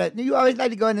slide into that. You always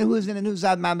like to go into who's in and who's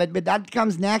out, man. But that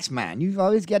comes next, man. You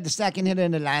always get the second hitter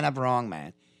in the lineup wrong,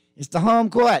 man. It's the home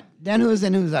court. Then who's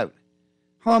in, who's out?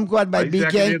 Home court by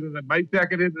BK. My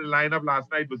second hit in the lineup last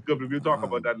night was good, but we'll talk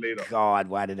about that later. God,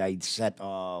 why did I set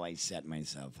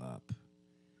myself up.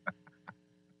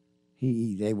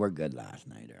 They were good last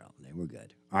night, Earl. They were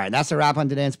good. All right, that's a wrap on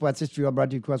today's Sports History, all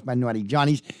brought to you, of course, by Naughty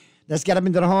Johnny's. Let's get up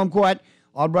into the home court,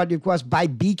 all brought to you, of course, by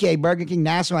BK, Burger King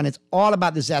Nassau, and it's all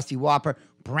about the Zesty Whopper.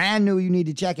 Brand new. You need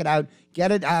to check it out.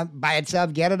 Get it by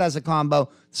itself. Get it as a combo.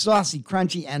 Saucy,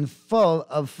 crunchy, and full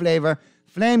of flavor.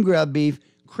 Flame grilled beef,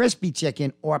 crispy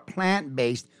chicken, or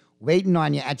plant-based, waiting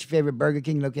on you at your favorite Burger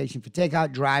King location for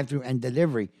takeout, drive-thru, and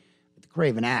delivery with the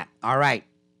Craven app. All right.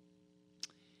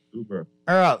 Super.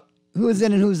 Earl, who's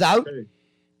in and who's out? Okay.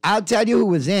 I'll tell you who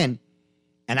was in,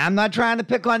 and I'm not trying to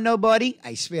pick on nobody.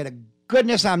 I swear to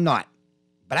goodness I'm not.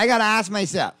 But I got to ask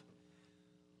myself,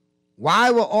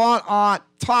 why were all our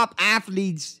top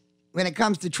athletes, when it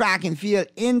comes to track and field,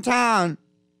 in town,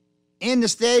 in the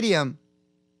stadium,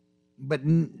 but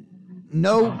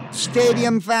no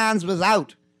stadium fans was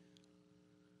out?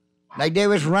 Like they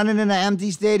was running in an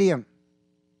empty stadium.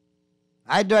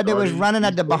 I thought they was running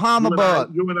at the Bahama Bowl.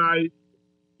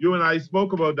 You and I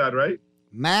spoke about that, right?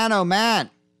 Man, oh man.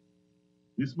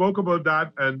 We spoke about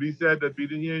that, and we said that we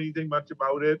didn't hear anything much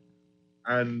about it.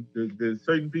 And there's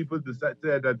certain people that said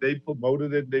that they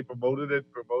promoted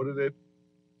it.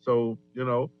 So,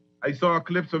 I saw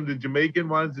clips from the Jamaican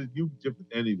ones.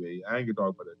 Anyway, I ain't gonna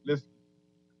talk about it. Listen.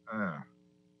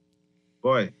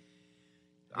 Boy.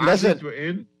 Listen. We're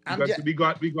in. We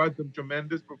got some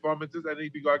tremendous performances. I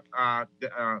think we got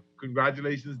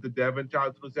congratulations to Devin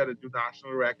Charlton, who set a new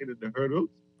national record in the hurdles.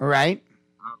 All right.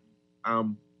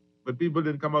 But people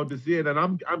didn't come out to see it, and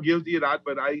I'm guilty of that.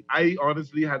 But I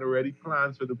honestly had already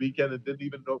plans for the weekend and didn't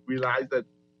even realize that.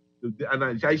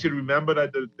 And I should remember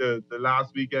that the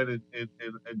last weekend in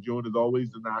June is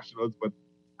always the Nationals. But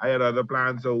I had other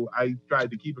plans, so I tried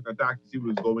to keep in contact to see what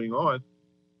was going on.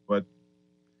 But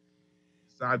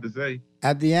sad to say.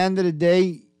 At the end of the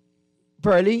day,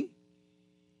 Pearly,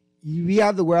 we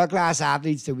have the world-class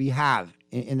athletes that we have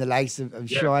in the likes of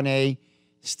Sean A.,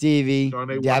 Stevie,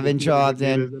 Devin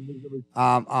Charlton,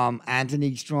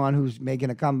 Anthony Strawn, who's making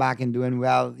a comeback and doing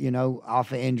well,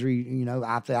 off of injury,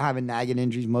 after having nagging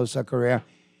injuries most of her career.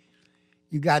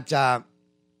 You got the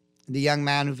young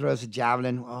man who throws a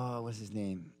javelin. Oh, what's his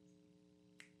name?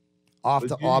 Off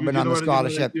to Auburn on the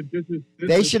scholarship.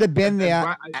 They should have been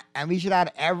there, and we should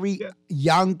have every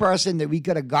young person that we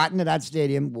could have gotten to that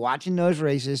stadium, watching those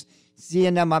races,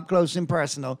 seeing them up close and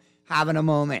personal, having a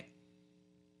moment.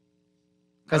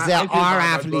 Because they're our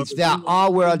athletes. They're our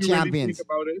world champions.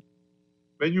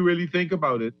 When you really think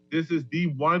about it, this is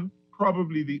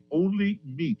probably the only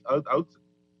meet,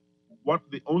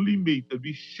 the only meet that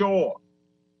we sure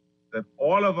that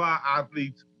all of our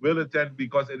athletes will attend,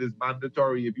 because it is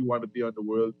mandatory if you want to be on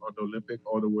the Olympic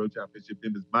or the World Championship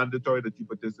team. It's mandatory that you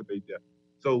participate there.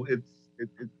 So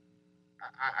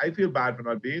I feel bad for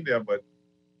not being there, but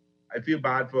I feel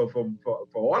bad for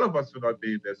all of us for not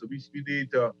being there. So we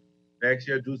need to next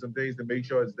year do some things to make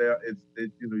sure it's there.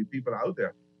 It's people out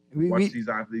there watch these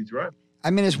athletes run.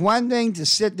 I mean, it's one thing to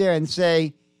sit there and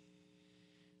say,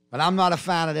 but I'm not a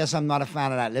fan of this, I'm not a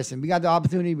fan of that. Listen, we got the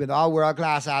opportunity with all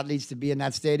world-class athletes to be in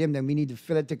that stadium, then we need to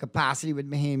fill it to capacity with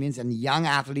Bahamians and young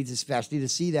athletes especially to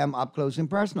see them up close and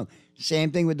personal. Same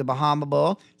thing with the Bahama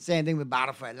Bowl, same thing with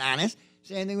Battle for Atlantis,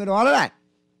 same thing with all of that.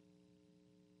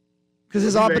 Because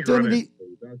there's opportunity.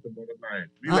 That's the bottom line.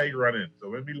 We like running. So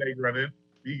when we like running,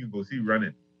 we can go see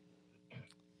running.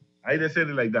 I just said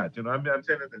it like that. I'm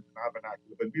saying it in our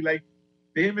vernacular. But we like,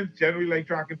 Bahamians generally like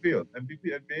track and field. And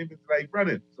Bahamians like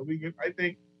running. So I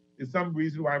think there's some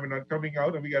reason why we're not coming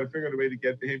out, and we got to figure out a way to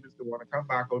get Bahamians to want to come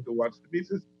back out to watch the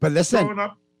pieces. But listen. Growing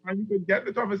up, and you could get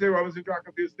the Thomas A. Robinson Track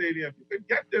and Field Stadium. You could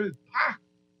get there.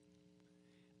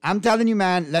 I'm telling you,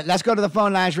 man, let's go to the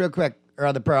phone lines real quick,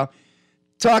 Earl the Pearl.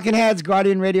 Talking Heads,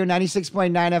 Guardian Radio,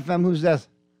 96.9 FM. Who's this?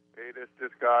 Hey, this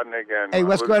is Gardner again. Hey,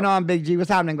 what's going on, Big G?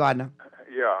 What's happening, Gardner?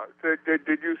 Yeah. So did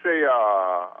you say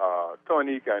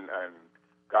Tonique and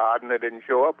Gardner didn't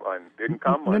show up and didn't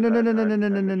come?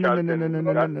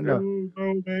 No.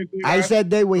 I said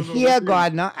they were here,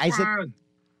 Gardner. I said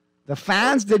the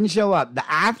fans didn't show up.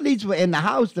 The athletes were in the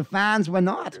house. The fans were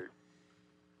not.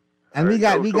 And we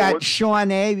got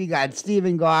Sean A. We got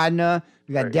Stephen Gardner.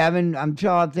 We got Devin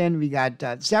Charlton. We got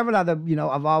several other,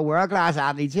 of our world-class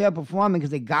athletes here performing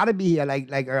because they got to be here,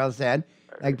 like Earl said,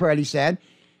 like Pearlie said.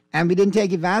 And we didn't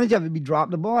take advantage of it. We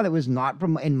dropped the ball. It was not,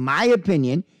 in my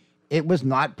opinion, it was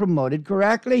not promoted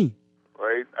correctly.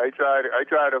 Right. I tried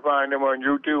to find them on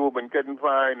YouTube and couldn't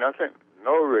find nothing.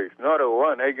 No race, not a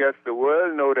one. I guess the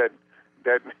world know that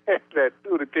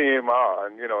who the team are,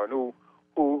 and who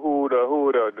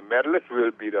the medalists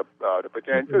will be, the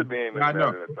potential being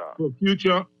medalists are.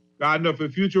 For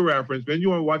future reference, when you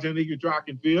want to watch anything track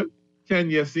and field,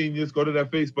 10-year seniors, go to their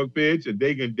Facebook page and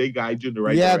they guide you in the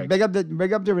right direction.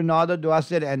 Big up to Ronaldo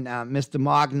Dorset and Mr.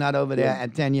 Mark Nutt over there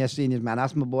at 10-year seniors, man.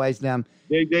 That's my boys, them.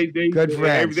 They good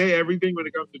friends. Everything when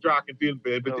it comes to track and field,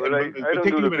 I don't do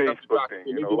the Facebook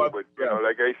thing, but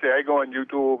like I say, I go on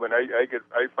YouTube and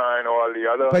I find all the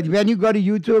other. But when you go to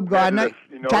YouTube, Gardner,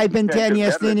 type in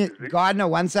 10-year seniors. Gardner,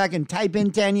 1 second. Type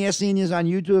in 10-year seniors on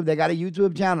YouTube. They got a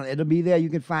YouTube channel. It'll be there. You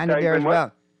can find it there as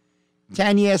well.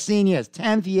 10-year seniors,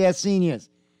 10th year seniors.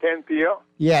 10th year?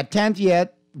 Yeah, 10th year,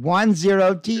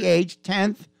 10th,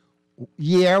 10th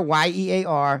year,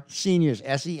 YEAR, seniors,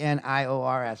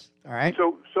 SENIORS. All right?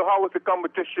 So how was the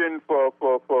competition for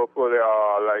the,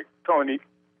 like, Tony,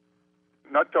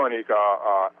 not Tony,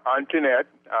 Antoinette,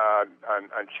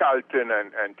 and Charlton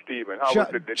and Stephen? How was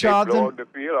it? Did they blow out the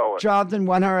field or what? Charlton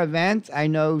won her event. I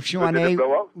know Sean A.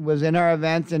 was in her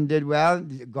event and did well.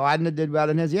 Gardner did well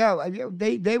in his. Yeah,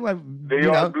 they were. They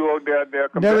all blew out their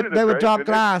competitors. They were top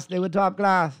class. They were top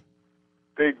class.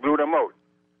 They blew them out.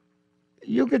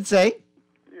 You could say.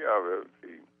 Yeah, well, see.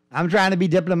 I'm trying to be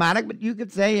diplomatic, but you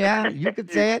could say, yeah, you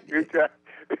could say it. You're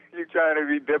trying to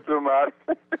be diplomatic.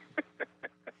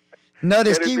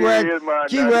 Notice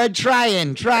keyword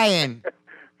trying.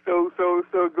 So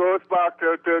it goes back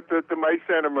to my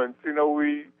sentiments.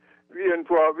 We in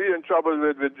trouble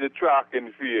with the track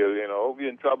and field. We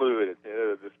in trouble with it.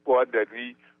 The sport that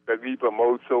we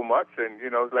promote so much, and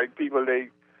like people they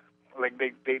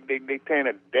turn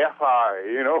a deaf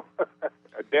eye.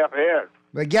 A deaf ear.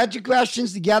 But get your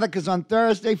questions together because on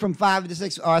Thursday from 5 to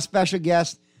 6, our special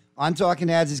guest on Talking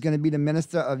Heads is going to be the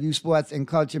Minister of Youth Sports and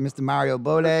Culture, Mr. Mario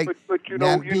Boleg. But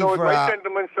my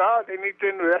sentiments are they need to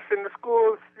invest in the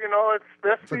schools.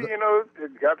 Especially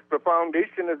the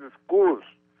foundation is the schools,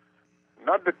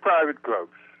 not the private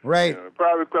clubs. Right. The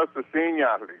private clubs are senior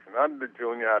athletes, not the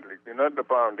junior athletes. They're not the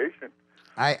foundation.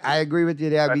 I agree with you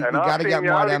there. We got to get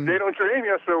more of them. They don't train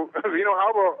you, so we don't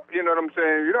have what I'm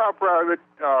saying? We don't have private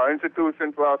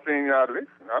institutions for our senior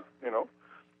athletes,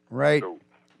 Right. So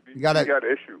we got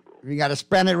issue. We got to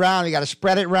spread it around. We got to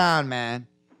spread it around, man.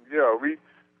 Yeah, we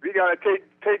got to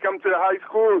take them to the high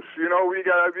schools. We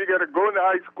got to go in the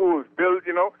high schools, build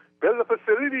the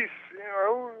facilities.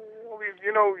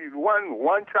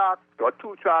 One track or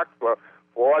two tracks for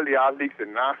all the athletes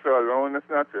in Nassau alone. That's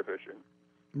not sufficient.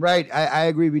 Right, I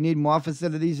agree. We need more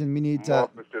facilities, and we need more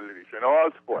facilities in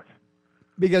all sports.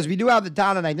 Because we do have the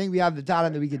talent. I think we have the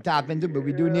talent that we can tap into, but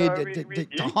we do need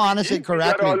to harness it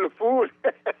correctly. We got all the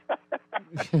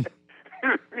food.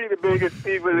 We're the biggest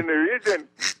people in the region.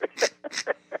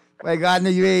 Wait, Gardner,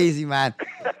 you easy, man.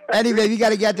 Anyway, we got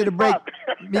to get to the break.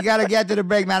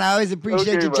 Man. I always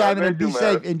appreciate you chiming in. Be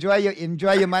safe. Enjoy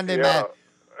your Monday, man.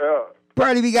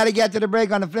 Pearly, we got to get to the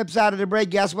break. On the flip side of the break,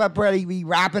 guess what, Pearly? We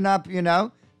wrapping up,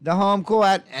 the home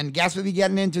court. And guess what we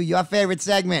getting into? Your favorite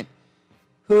segment.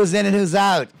 Who's in and who's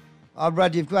out? All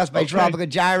brought to you, of course, by Tropical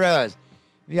Gyros.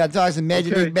 We got to talk some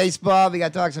Major League Baseball. We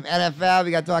got to talk some NFL.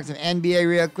 We got to talk some NBA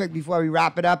real quick before we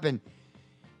wrap it up. And,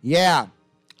 yeah,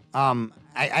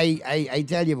 I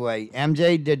tell you, boy,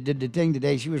 MJ did the thing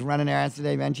today. She was running errands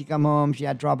today, man. She come home. She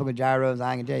had Tropical Gyros.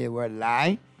 I can tell you a word of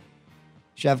lie.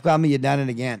 Chef called me, you done it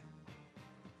again.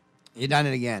 You done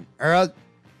it again. Earl,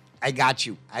 I got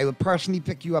you. I will personally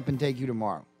pick you up and take you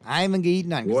tomorrow. I ain't even gonna eat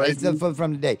none because I still food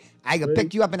from the day. I can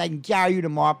pick you up and I can carry you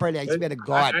tomorrow. Probably, I swear to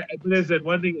God. Listen,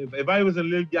 one thing, if I was a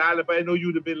little gal, if I know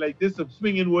you'd have been like this, some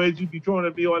swinging words you'd be throwing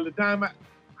at me all the time.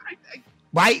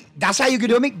 Why? That's how you can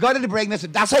do me? Go to the break, mister.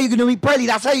 That's how you can do me? Pearly,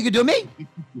 that's how you can do me?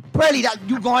 Pearly,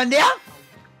 you going there?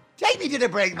 Take me to the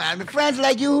break, man. With friends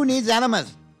like you, who needs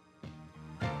enemas?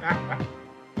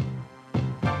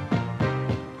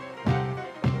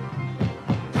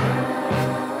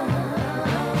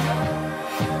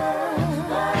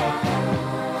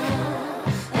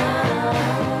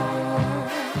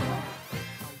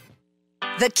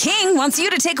 The King wants you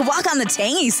to take a walk on the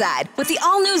tangy side with the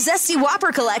all-new Zesty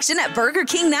Whopper collection at Burger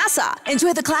King Nassau.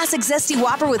 Enjoy the classic Zesty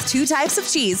Whopper with 2 types of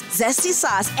cheese, zesty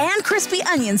sauce, and crispy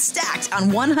onions stacked on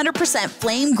 100%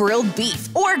 flame-grilled beef.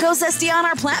 Or go zesty on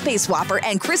our plant-based Whopper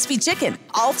and crispy chicken.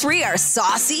 All 3 are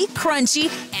saucy,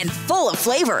 crunchy, and full of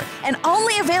flavor, and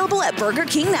only available at Burger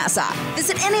King Nassau.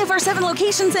 Visit any of our 7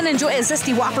 locations and enjoy a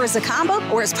Zesty Whopper as a combo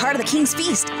or as part of the King's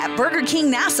Feast at Burger King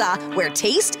Nassau, where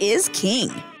taste is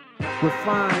king.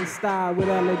 Refined style with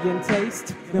elegant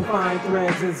taste, then fine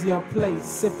threads is your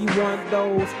place. If you want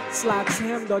those slacks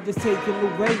hemmed or just taking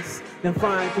the waist, then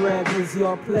fine threads is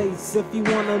your place. If you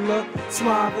wanna look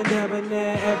suave and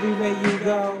debonair everywhere you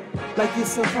go, like you're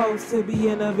supposed to be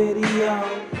in a video,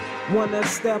 wanna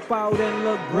step out and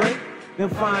look great, then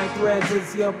fine threads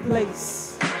is your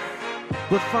place.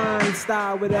 Refined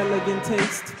style with elegant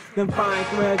taste, then fine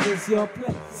threads is your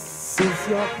place, is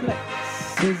your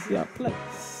place, is your place.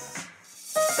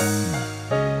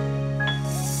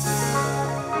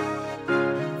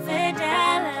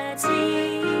 Fidelity,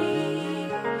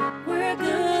 we're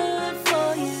good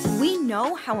for you. We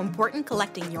know how important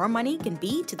collecting your money can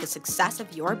be to the success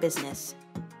of your business.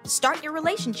 Start your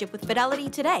relationship with Fidelity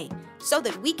today so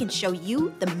that we can show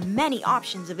you the many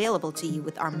options available to you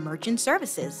with our merchant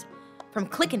services. From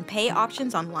click and pay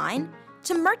options online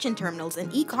to merchant terminals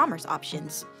and e-commerce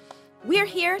options. We're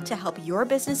here to help your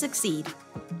business succeed.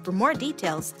 For more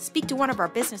details, speak to one of our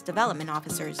business development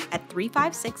officers at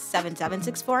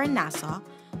 356-7764 in Nassau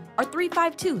or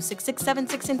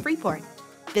 352-6676 in Freeport.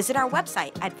 Visit our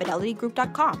website at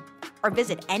fidelitygroup.com or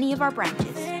visit any of our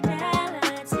branches.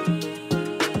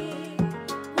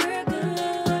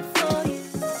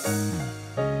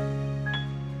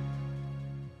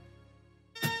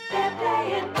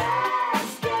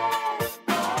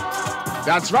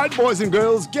 That's right, boys and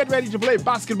girls. Get ready to play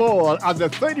basketball at the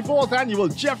 34th Annual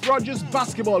Jeff Rogers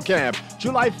Basketball Camp,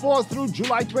 July 4th through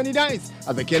July 29th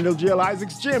at the Kendall J.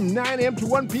 Isaacs Gym, 9 a.m. to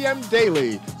 1 p.m.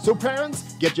 daily. So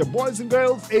parents, get your boys and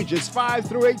girls ages 5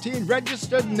 through 18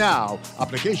 registered now.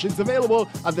 Applications available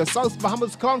at the South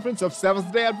Bahamas Conference of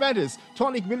Seventh-day Adventists,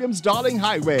 Tonic Williams Darling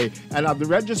Highway, and at the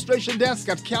registration desk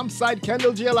at Campsite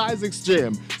Kendall J. Isaacs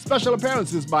Gym. Special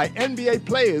appearances by NBA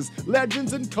players,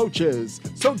 legends, and coaches.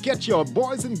 So get your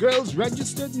boys and girls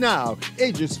registered now,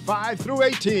 ages 5 through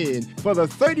 18, for the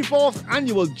 34th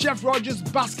Annual Jeff Rogers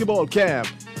Basketball Camp,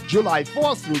 July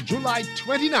 4th through July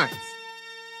 29th.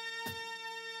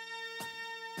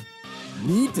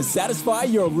 Need to satisfy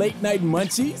your late-night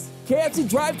munchies? KFC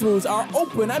drive-thrus are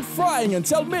open and frying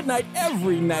until midnight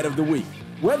every night of the week.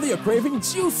 Whether you're craving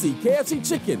juicy KFC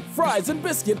chicken, fries, and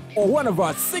biscuit, or one of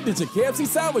our signature KFC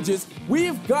sandwiches,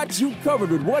 we've got you covered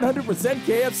with 100%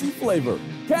 KFC flavor.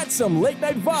 Catch some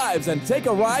late-night vibes and take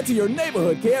a ride to your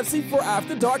neighborhood KFC for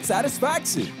after-dark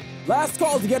satisfaction. Last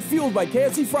call to get fueled by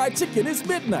KFC fried chicken is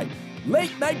midnight.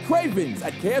 Late-night cravings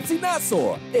at KFC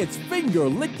Nassau. It's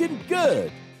finger-licking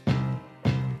good.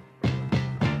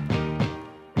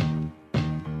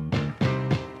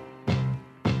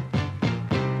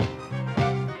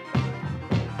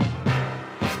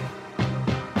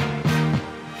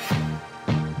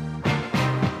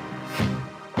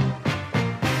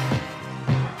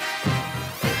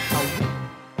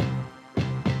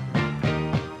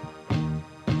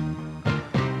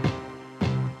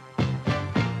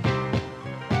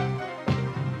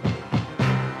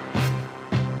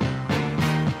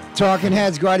 Talking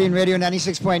Heads, Guardian Radio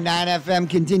 96.9 FM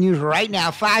continues right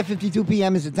now. 5:52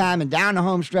 p.m. is the time, and down the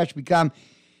home stretch we come.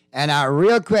 And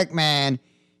real quick, man,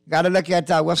 Got to look at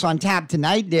what's on tap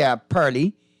tonight there,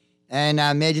 Pearly.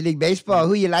 And Major League Baseball,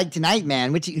 who you like tonight,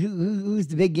 man? Who's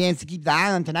the big games to keep the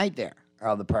eye on tonight there,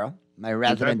 Earl the Pearl, my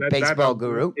resident baseball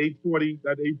guru?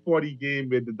 8:40 game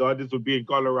where the Dodgers will be in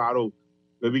Colorado,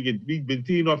 where we've been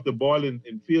teeing off the ball in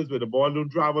fields where the ball don't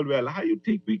travel well. How you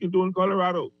think we can do in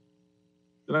Colorado?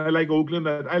 And I like Oakland.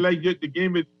 I like the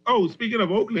game with, speaking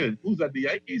of Oakland, who's at the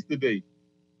Yankees today?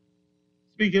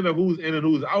 Speaking of who's in and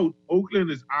who's out,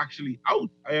 Oakland is actually out.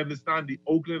 I understand the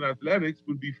Oakland Athletics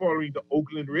will be following the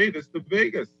Oakland Raiders to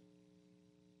Vegas.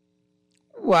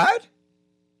 What?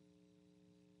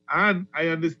 And I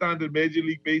understand that Major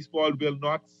League Baseball will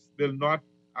not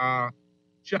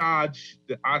charge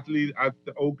the athlete at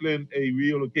the Oakland a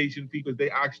relocation fee because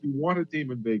they actually want a team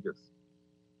in Vegas.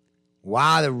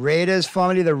 Wow, the Raiders,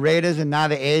 formerly the Raiders, and now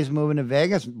the A's moving to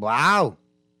Vegas. Wow.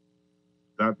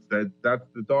 That's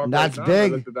the talk. That's right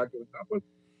big.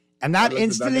 And that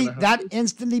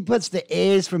instantly puts the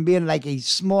A's from being like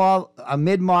a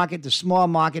mid-market to small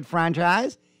market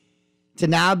franchise to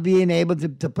now being able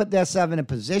to put themselves in a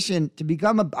position to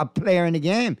become a player in the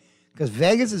game, because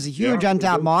Vegas is a huge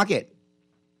untapped market.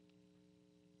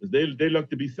 They look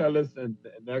to be sellers and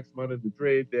next month in the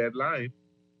trade deadline.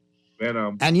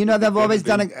 And they've always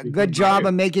done a good job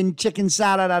of making chicken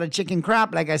salad out of chicken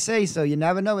crap, like I say. So you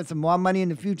never know. With some more money in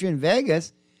the future in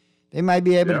Vegas, they might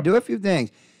be able to do a few things.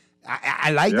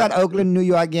 I like that Oakland, New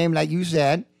York game, like you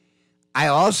said. I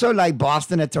also like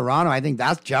Boston at Toronto. I think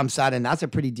that jumps out, and that's a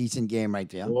pretty decent game right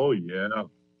there. Oh, yeah.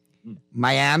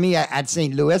 Miami at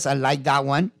St. Louis. I like that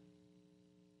one.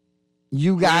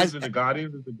 You guys. And the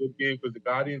Guardians is a good game because the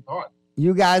Guardians hot.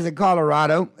 You guys at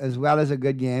Colorado as well as a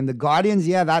good game. The Guardians,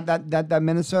 that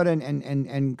Minnesota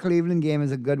and Cleveland game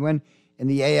is a good one in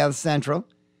the AL Central.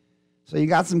 So you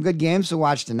got some good games to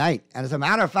watch tonight. And as a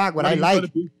matter of fact, what I like.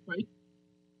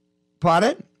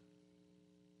 Pardon?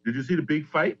 Did you see the big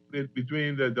fight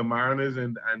between the Mariners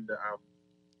and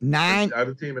the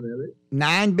other team in LA?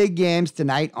 9 big games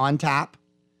tonight on tap.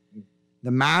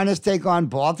 The Mariners take on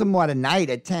Baltimore tonight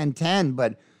at 10:10,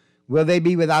 but will they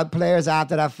be without players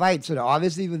after that fight? So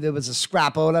obviously there was a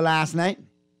scrapola last night.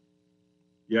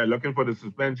 Yeah, looking for the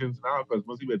suspensions now because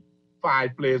mostly with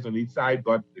 5 players on each side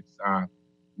got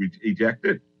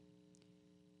ejected.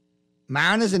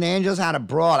 Mariners and Angels had a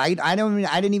brawl. I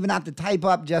didn't even have to type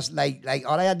up, just like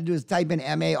all I had to do is type in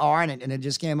MAR and it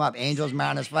just came up. Angels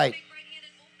Mariners fight.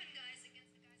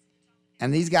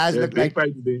 And these guys look like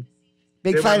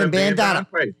big fight in Bandana.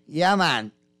 Yeah,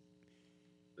 man.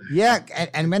 Yeah,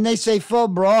 and when they say full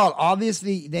brawl,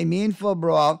 obviously they mean full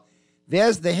brawl.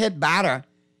 There's the hit batter.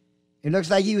 It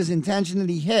looks like he was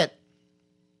intentionally hit.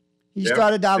 He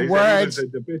started out words.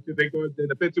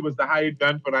 The pitcher was the hired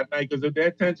gun for that night because of their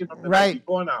attention from the night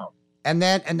before now. And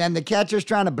then the catcher's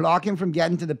trying to block him from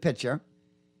getting to the pitcher.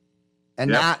 And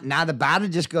now the batter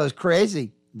just goes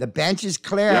crazy. The bench is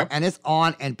clear and it's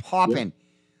on and popping.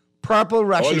 Purple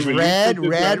rushes red,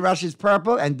 red rushes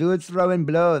purple, and dudes throwing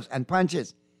blows and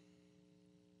punches.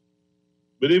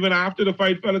 But even after the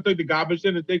fight, fella took the garbage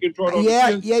in and take control of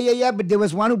Yeah. But there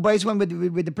was one who bites one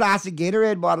with the plastic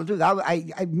Gatorade bottle too.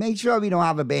 I made sure we don't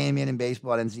have a Bahamian in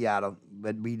baseball in Seattle,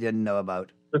 but we didn't know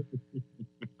about. But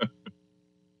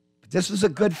this was a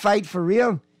good fight for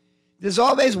real. There's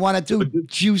always 1 or 2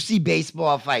 juicy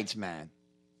baseball fights, man.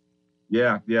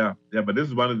 Yeah. But this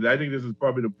is I think this is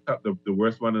probably the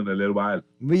worst one in a little while.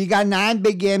 Well, you got 9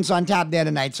 big games on tap there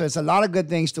tonight, so it's a lot of good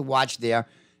things to watch there.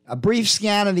 A brief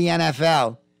scan of the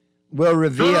NFL will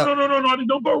reveal. No,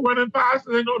 don't go running fast.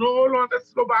 No, hold on.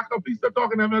 Let's go back up. Please stop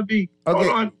talking MLB. Okay.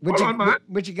 Hold on, man.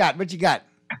 What you got?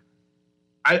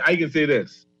 I can say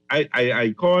this.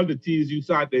 I called the TSU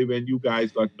Saturday when you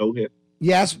guys got no hit.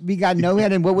 Yes, we got no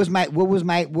hit. And what was my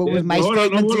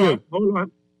statement to you?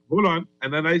 Hold on.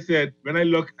 And then I said, when I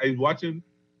was watching,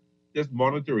 just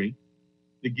monitoring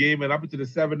the game, and up to the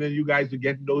 7th, and you guys were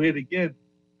getting no hit again.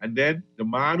 And then the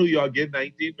man who y'all get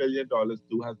 $19 million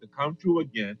to has to come through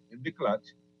again in the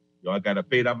clutch. Y'all got to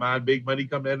pay that man big money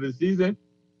come the end of the season.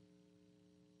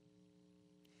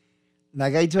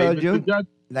 Like I told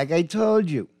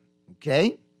you,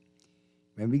 okay?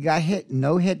 When we got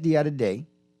no hit the other day.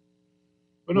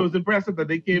 But it was impressive that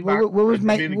they came back. What was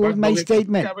my statement?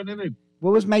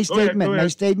 What was my statement? Go ahead. My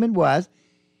statement was,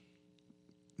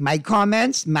 my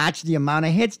comments matched the amount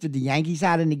of hits that the Yankees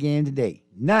had in the game today.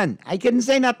 None. I couldn't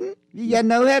say nothing. You get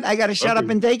no hit. I got to shut up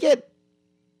and take it.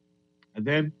 And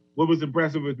then what was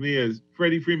impressive with me is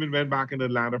Freddie Freeman went back in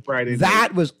Atlanta Friday night.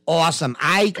 That was awesome.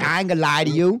 I ain't going to lie to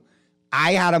you.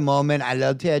 I had a moment, a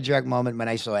little tear jerk moment when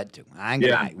I saw it too. I ain't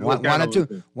going to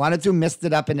lie. One or two missed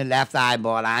it up in the left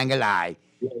eyeball. I ain't going to lie.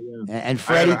 Yeah. And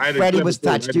Freddie was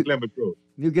touched too.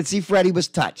 You could see Freddie was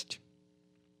touched.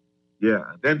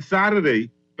 Yeah. Then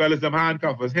Saturday, fellas, them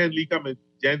handcuffers. Henley coming,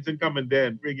 Jensen coming there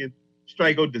and bringing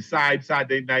strikeout the side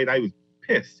Saturday night. I was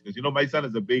pissed because, you know, my son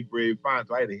is a big Brave fan,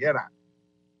 so I had to hear that.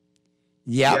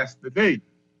 Yeah.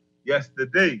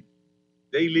 Yesterday,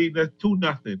 they lead us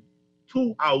 2-0.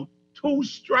 2 out, 2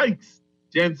 strikes.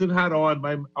 Jensen had on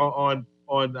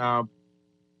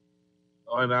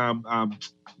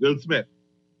Will Smith.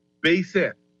 Base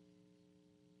hit.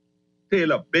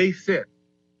 Taylor, base hit.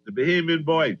 The Bahamian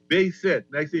boy, base hit.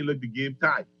 Next thing, look, the game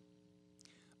tied.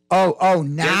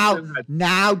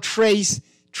 Now Trace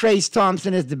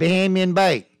Thompson is the Bahamian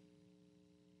boy.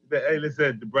 Hey,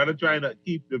 listen, the brother trying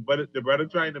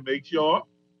to make sure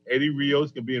Eddie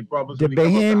Rios can be in problems. The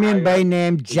Bahamian boy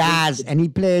named Jazz, and he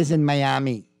plays in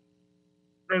Miami.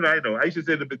 No, I know. I should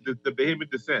say the Bahamian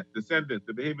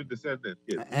descendant.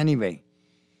 Yes. Anyway,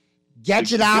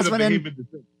 get your last one in.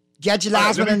 Get your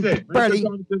last one in, Pearly.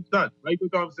 Michael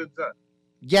Thompson's son.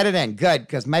 Get it in. Good,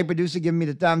 because my producer giving me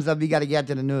the thumbs up. We got to get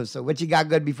to the news. So what you got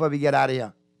good before we get out of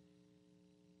here?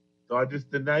 Dodgers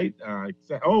tonight.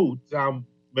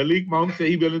 Malik Monk said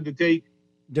he's willing to take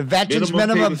the veterans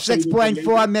minimum of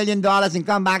 $6.4 million and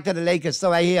come back to the Lakers.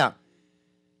 So I hear.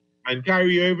 And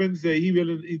Kyrie Irving said he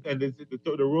willing, and the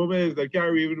rumor is that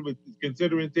Kyrie Irving was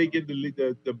considering taking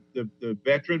the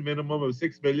veteran minimum of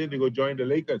 $6 million to go join the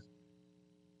Lakers.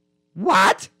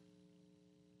 What?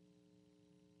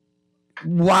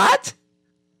 What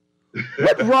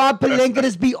Rob Pelinka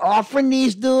just be offering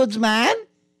these dudes, man?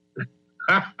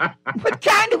 How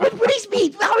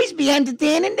he's be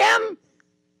entertaining them?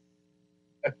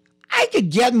 I could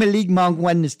get Malik Monk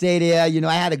wanting to stay there. You know,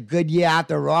 I had a good year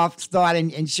after Roth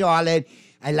started in Charlotte.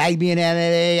 I like being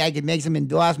in LA. I could make some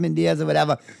endorsement deals or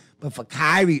whatever. But for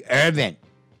Kyrie Irving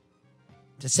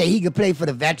to say he could play for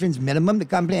the veterans minimum to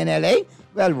come play in LA,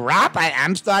 well, Rob,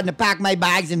 I'm starting to pack my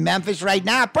bags in Memphis right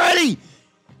now. Pearly,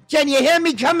 can you hear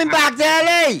me coming back to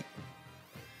LA?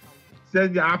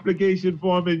 Send your application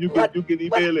form and you can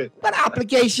email it. What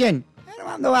application? I don't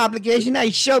want no application. I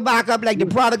show back up like the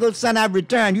prodigal son I've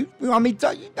returned. You want me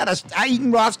to? You better start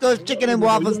eating Roscoe's chicken and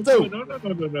waffles too. No.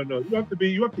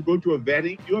 You have to go to a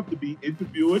vetting. You have to be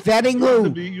interviewed. Vetting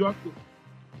who?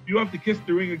 You have to kiss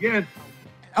the ring again.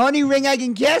 Only ring I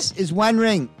can kiss is one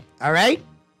ring. All right?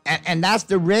 And that's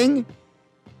the ring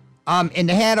in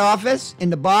the head office, in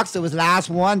the box that was last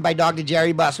worn by Dr.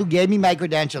 Jerry Buss, who gave me my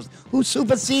credentials, who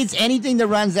supersedes anything that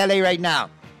runs LA right now.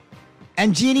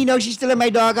 And Jeannie knows she's still in my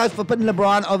doghouse for putting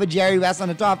LeBron over Jerry West on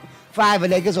the top 5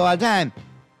 of Lakers all time.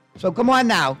 So come on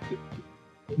now.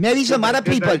 Maybe some other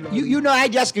people. You know I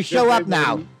just could show up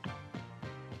now.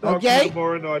 Okay?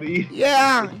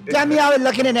 Yeah. Tell me how it's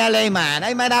looking in LA, man.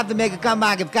 I might have to make a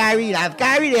comeback if Kyrie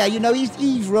there. You know,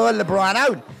 he's rolling LeBron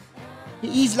out.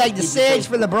 He's like the sage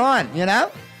for LeBron, you know?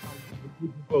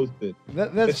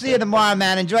 We'll see you tomorrow,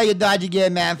 man. Enjoy your Dodger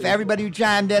game, man. For everybody who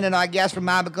chimed in and our guests from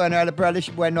Albuquerque and Early Pearl, this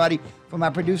your boy Naughty. For my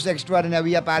producer extraordinary,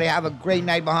 we up out here. Have a great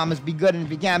night, Bahamas. Be good, and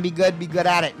if you can't be good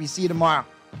at it. We see you tomorrow.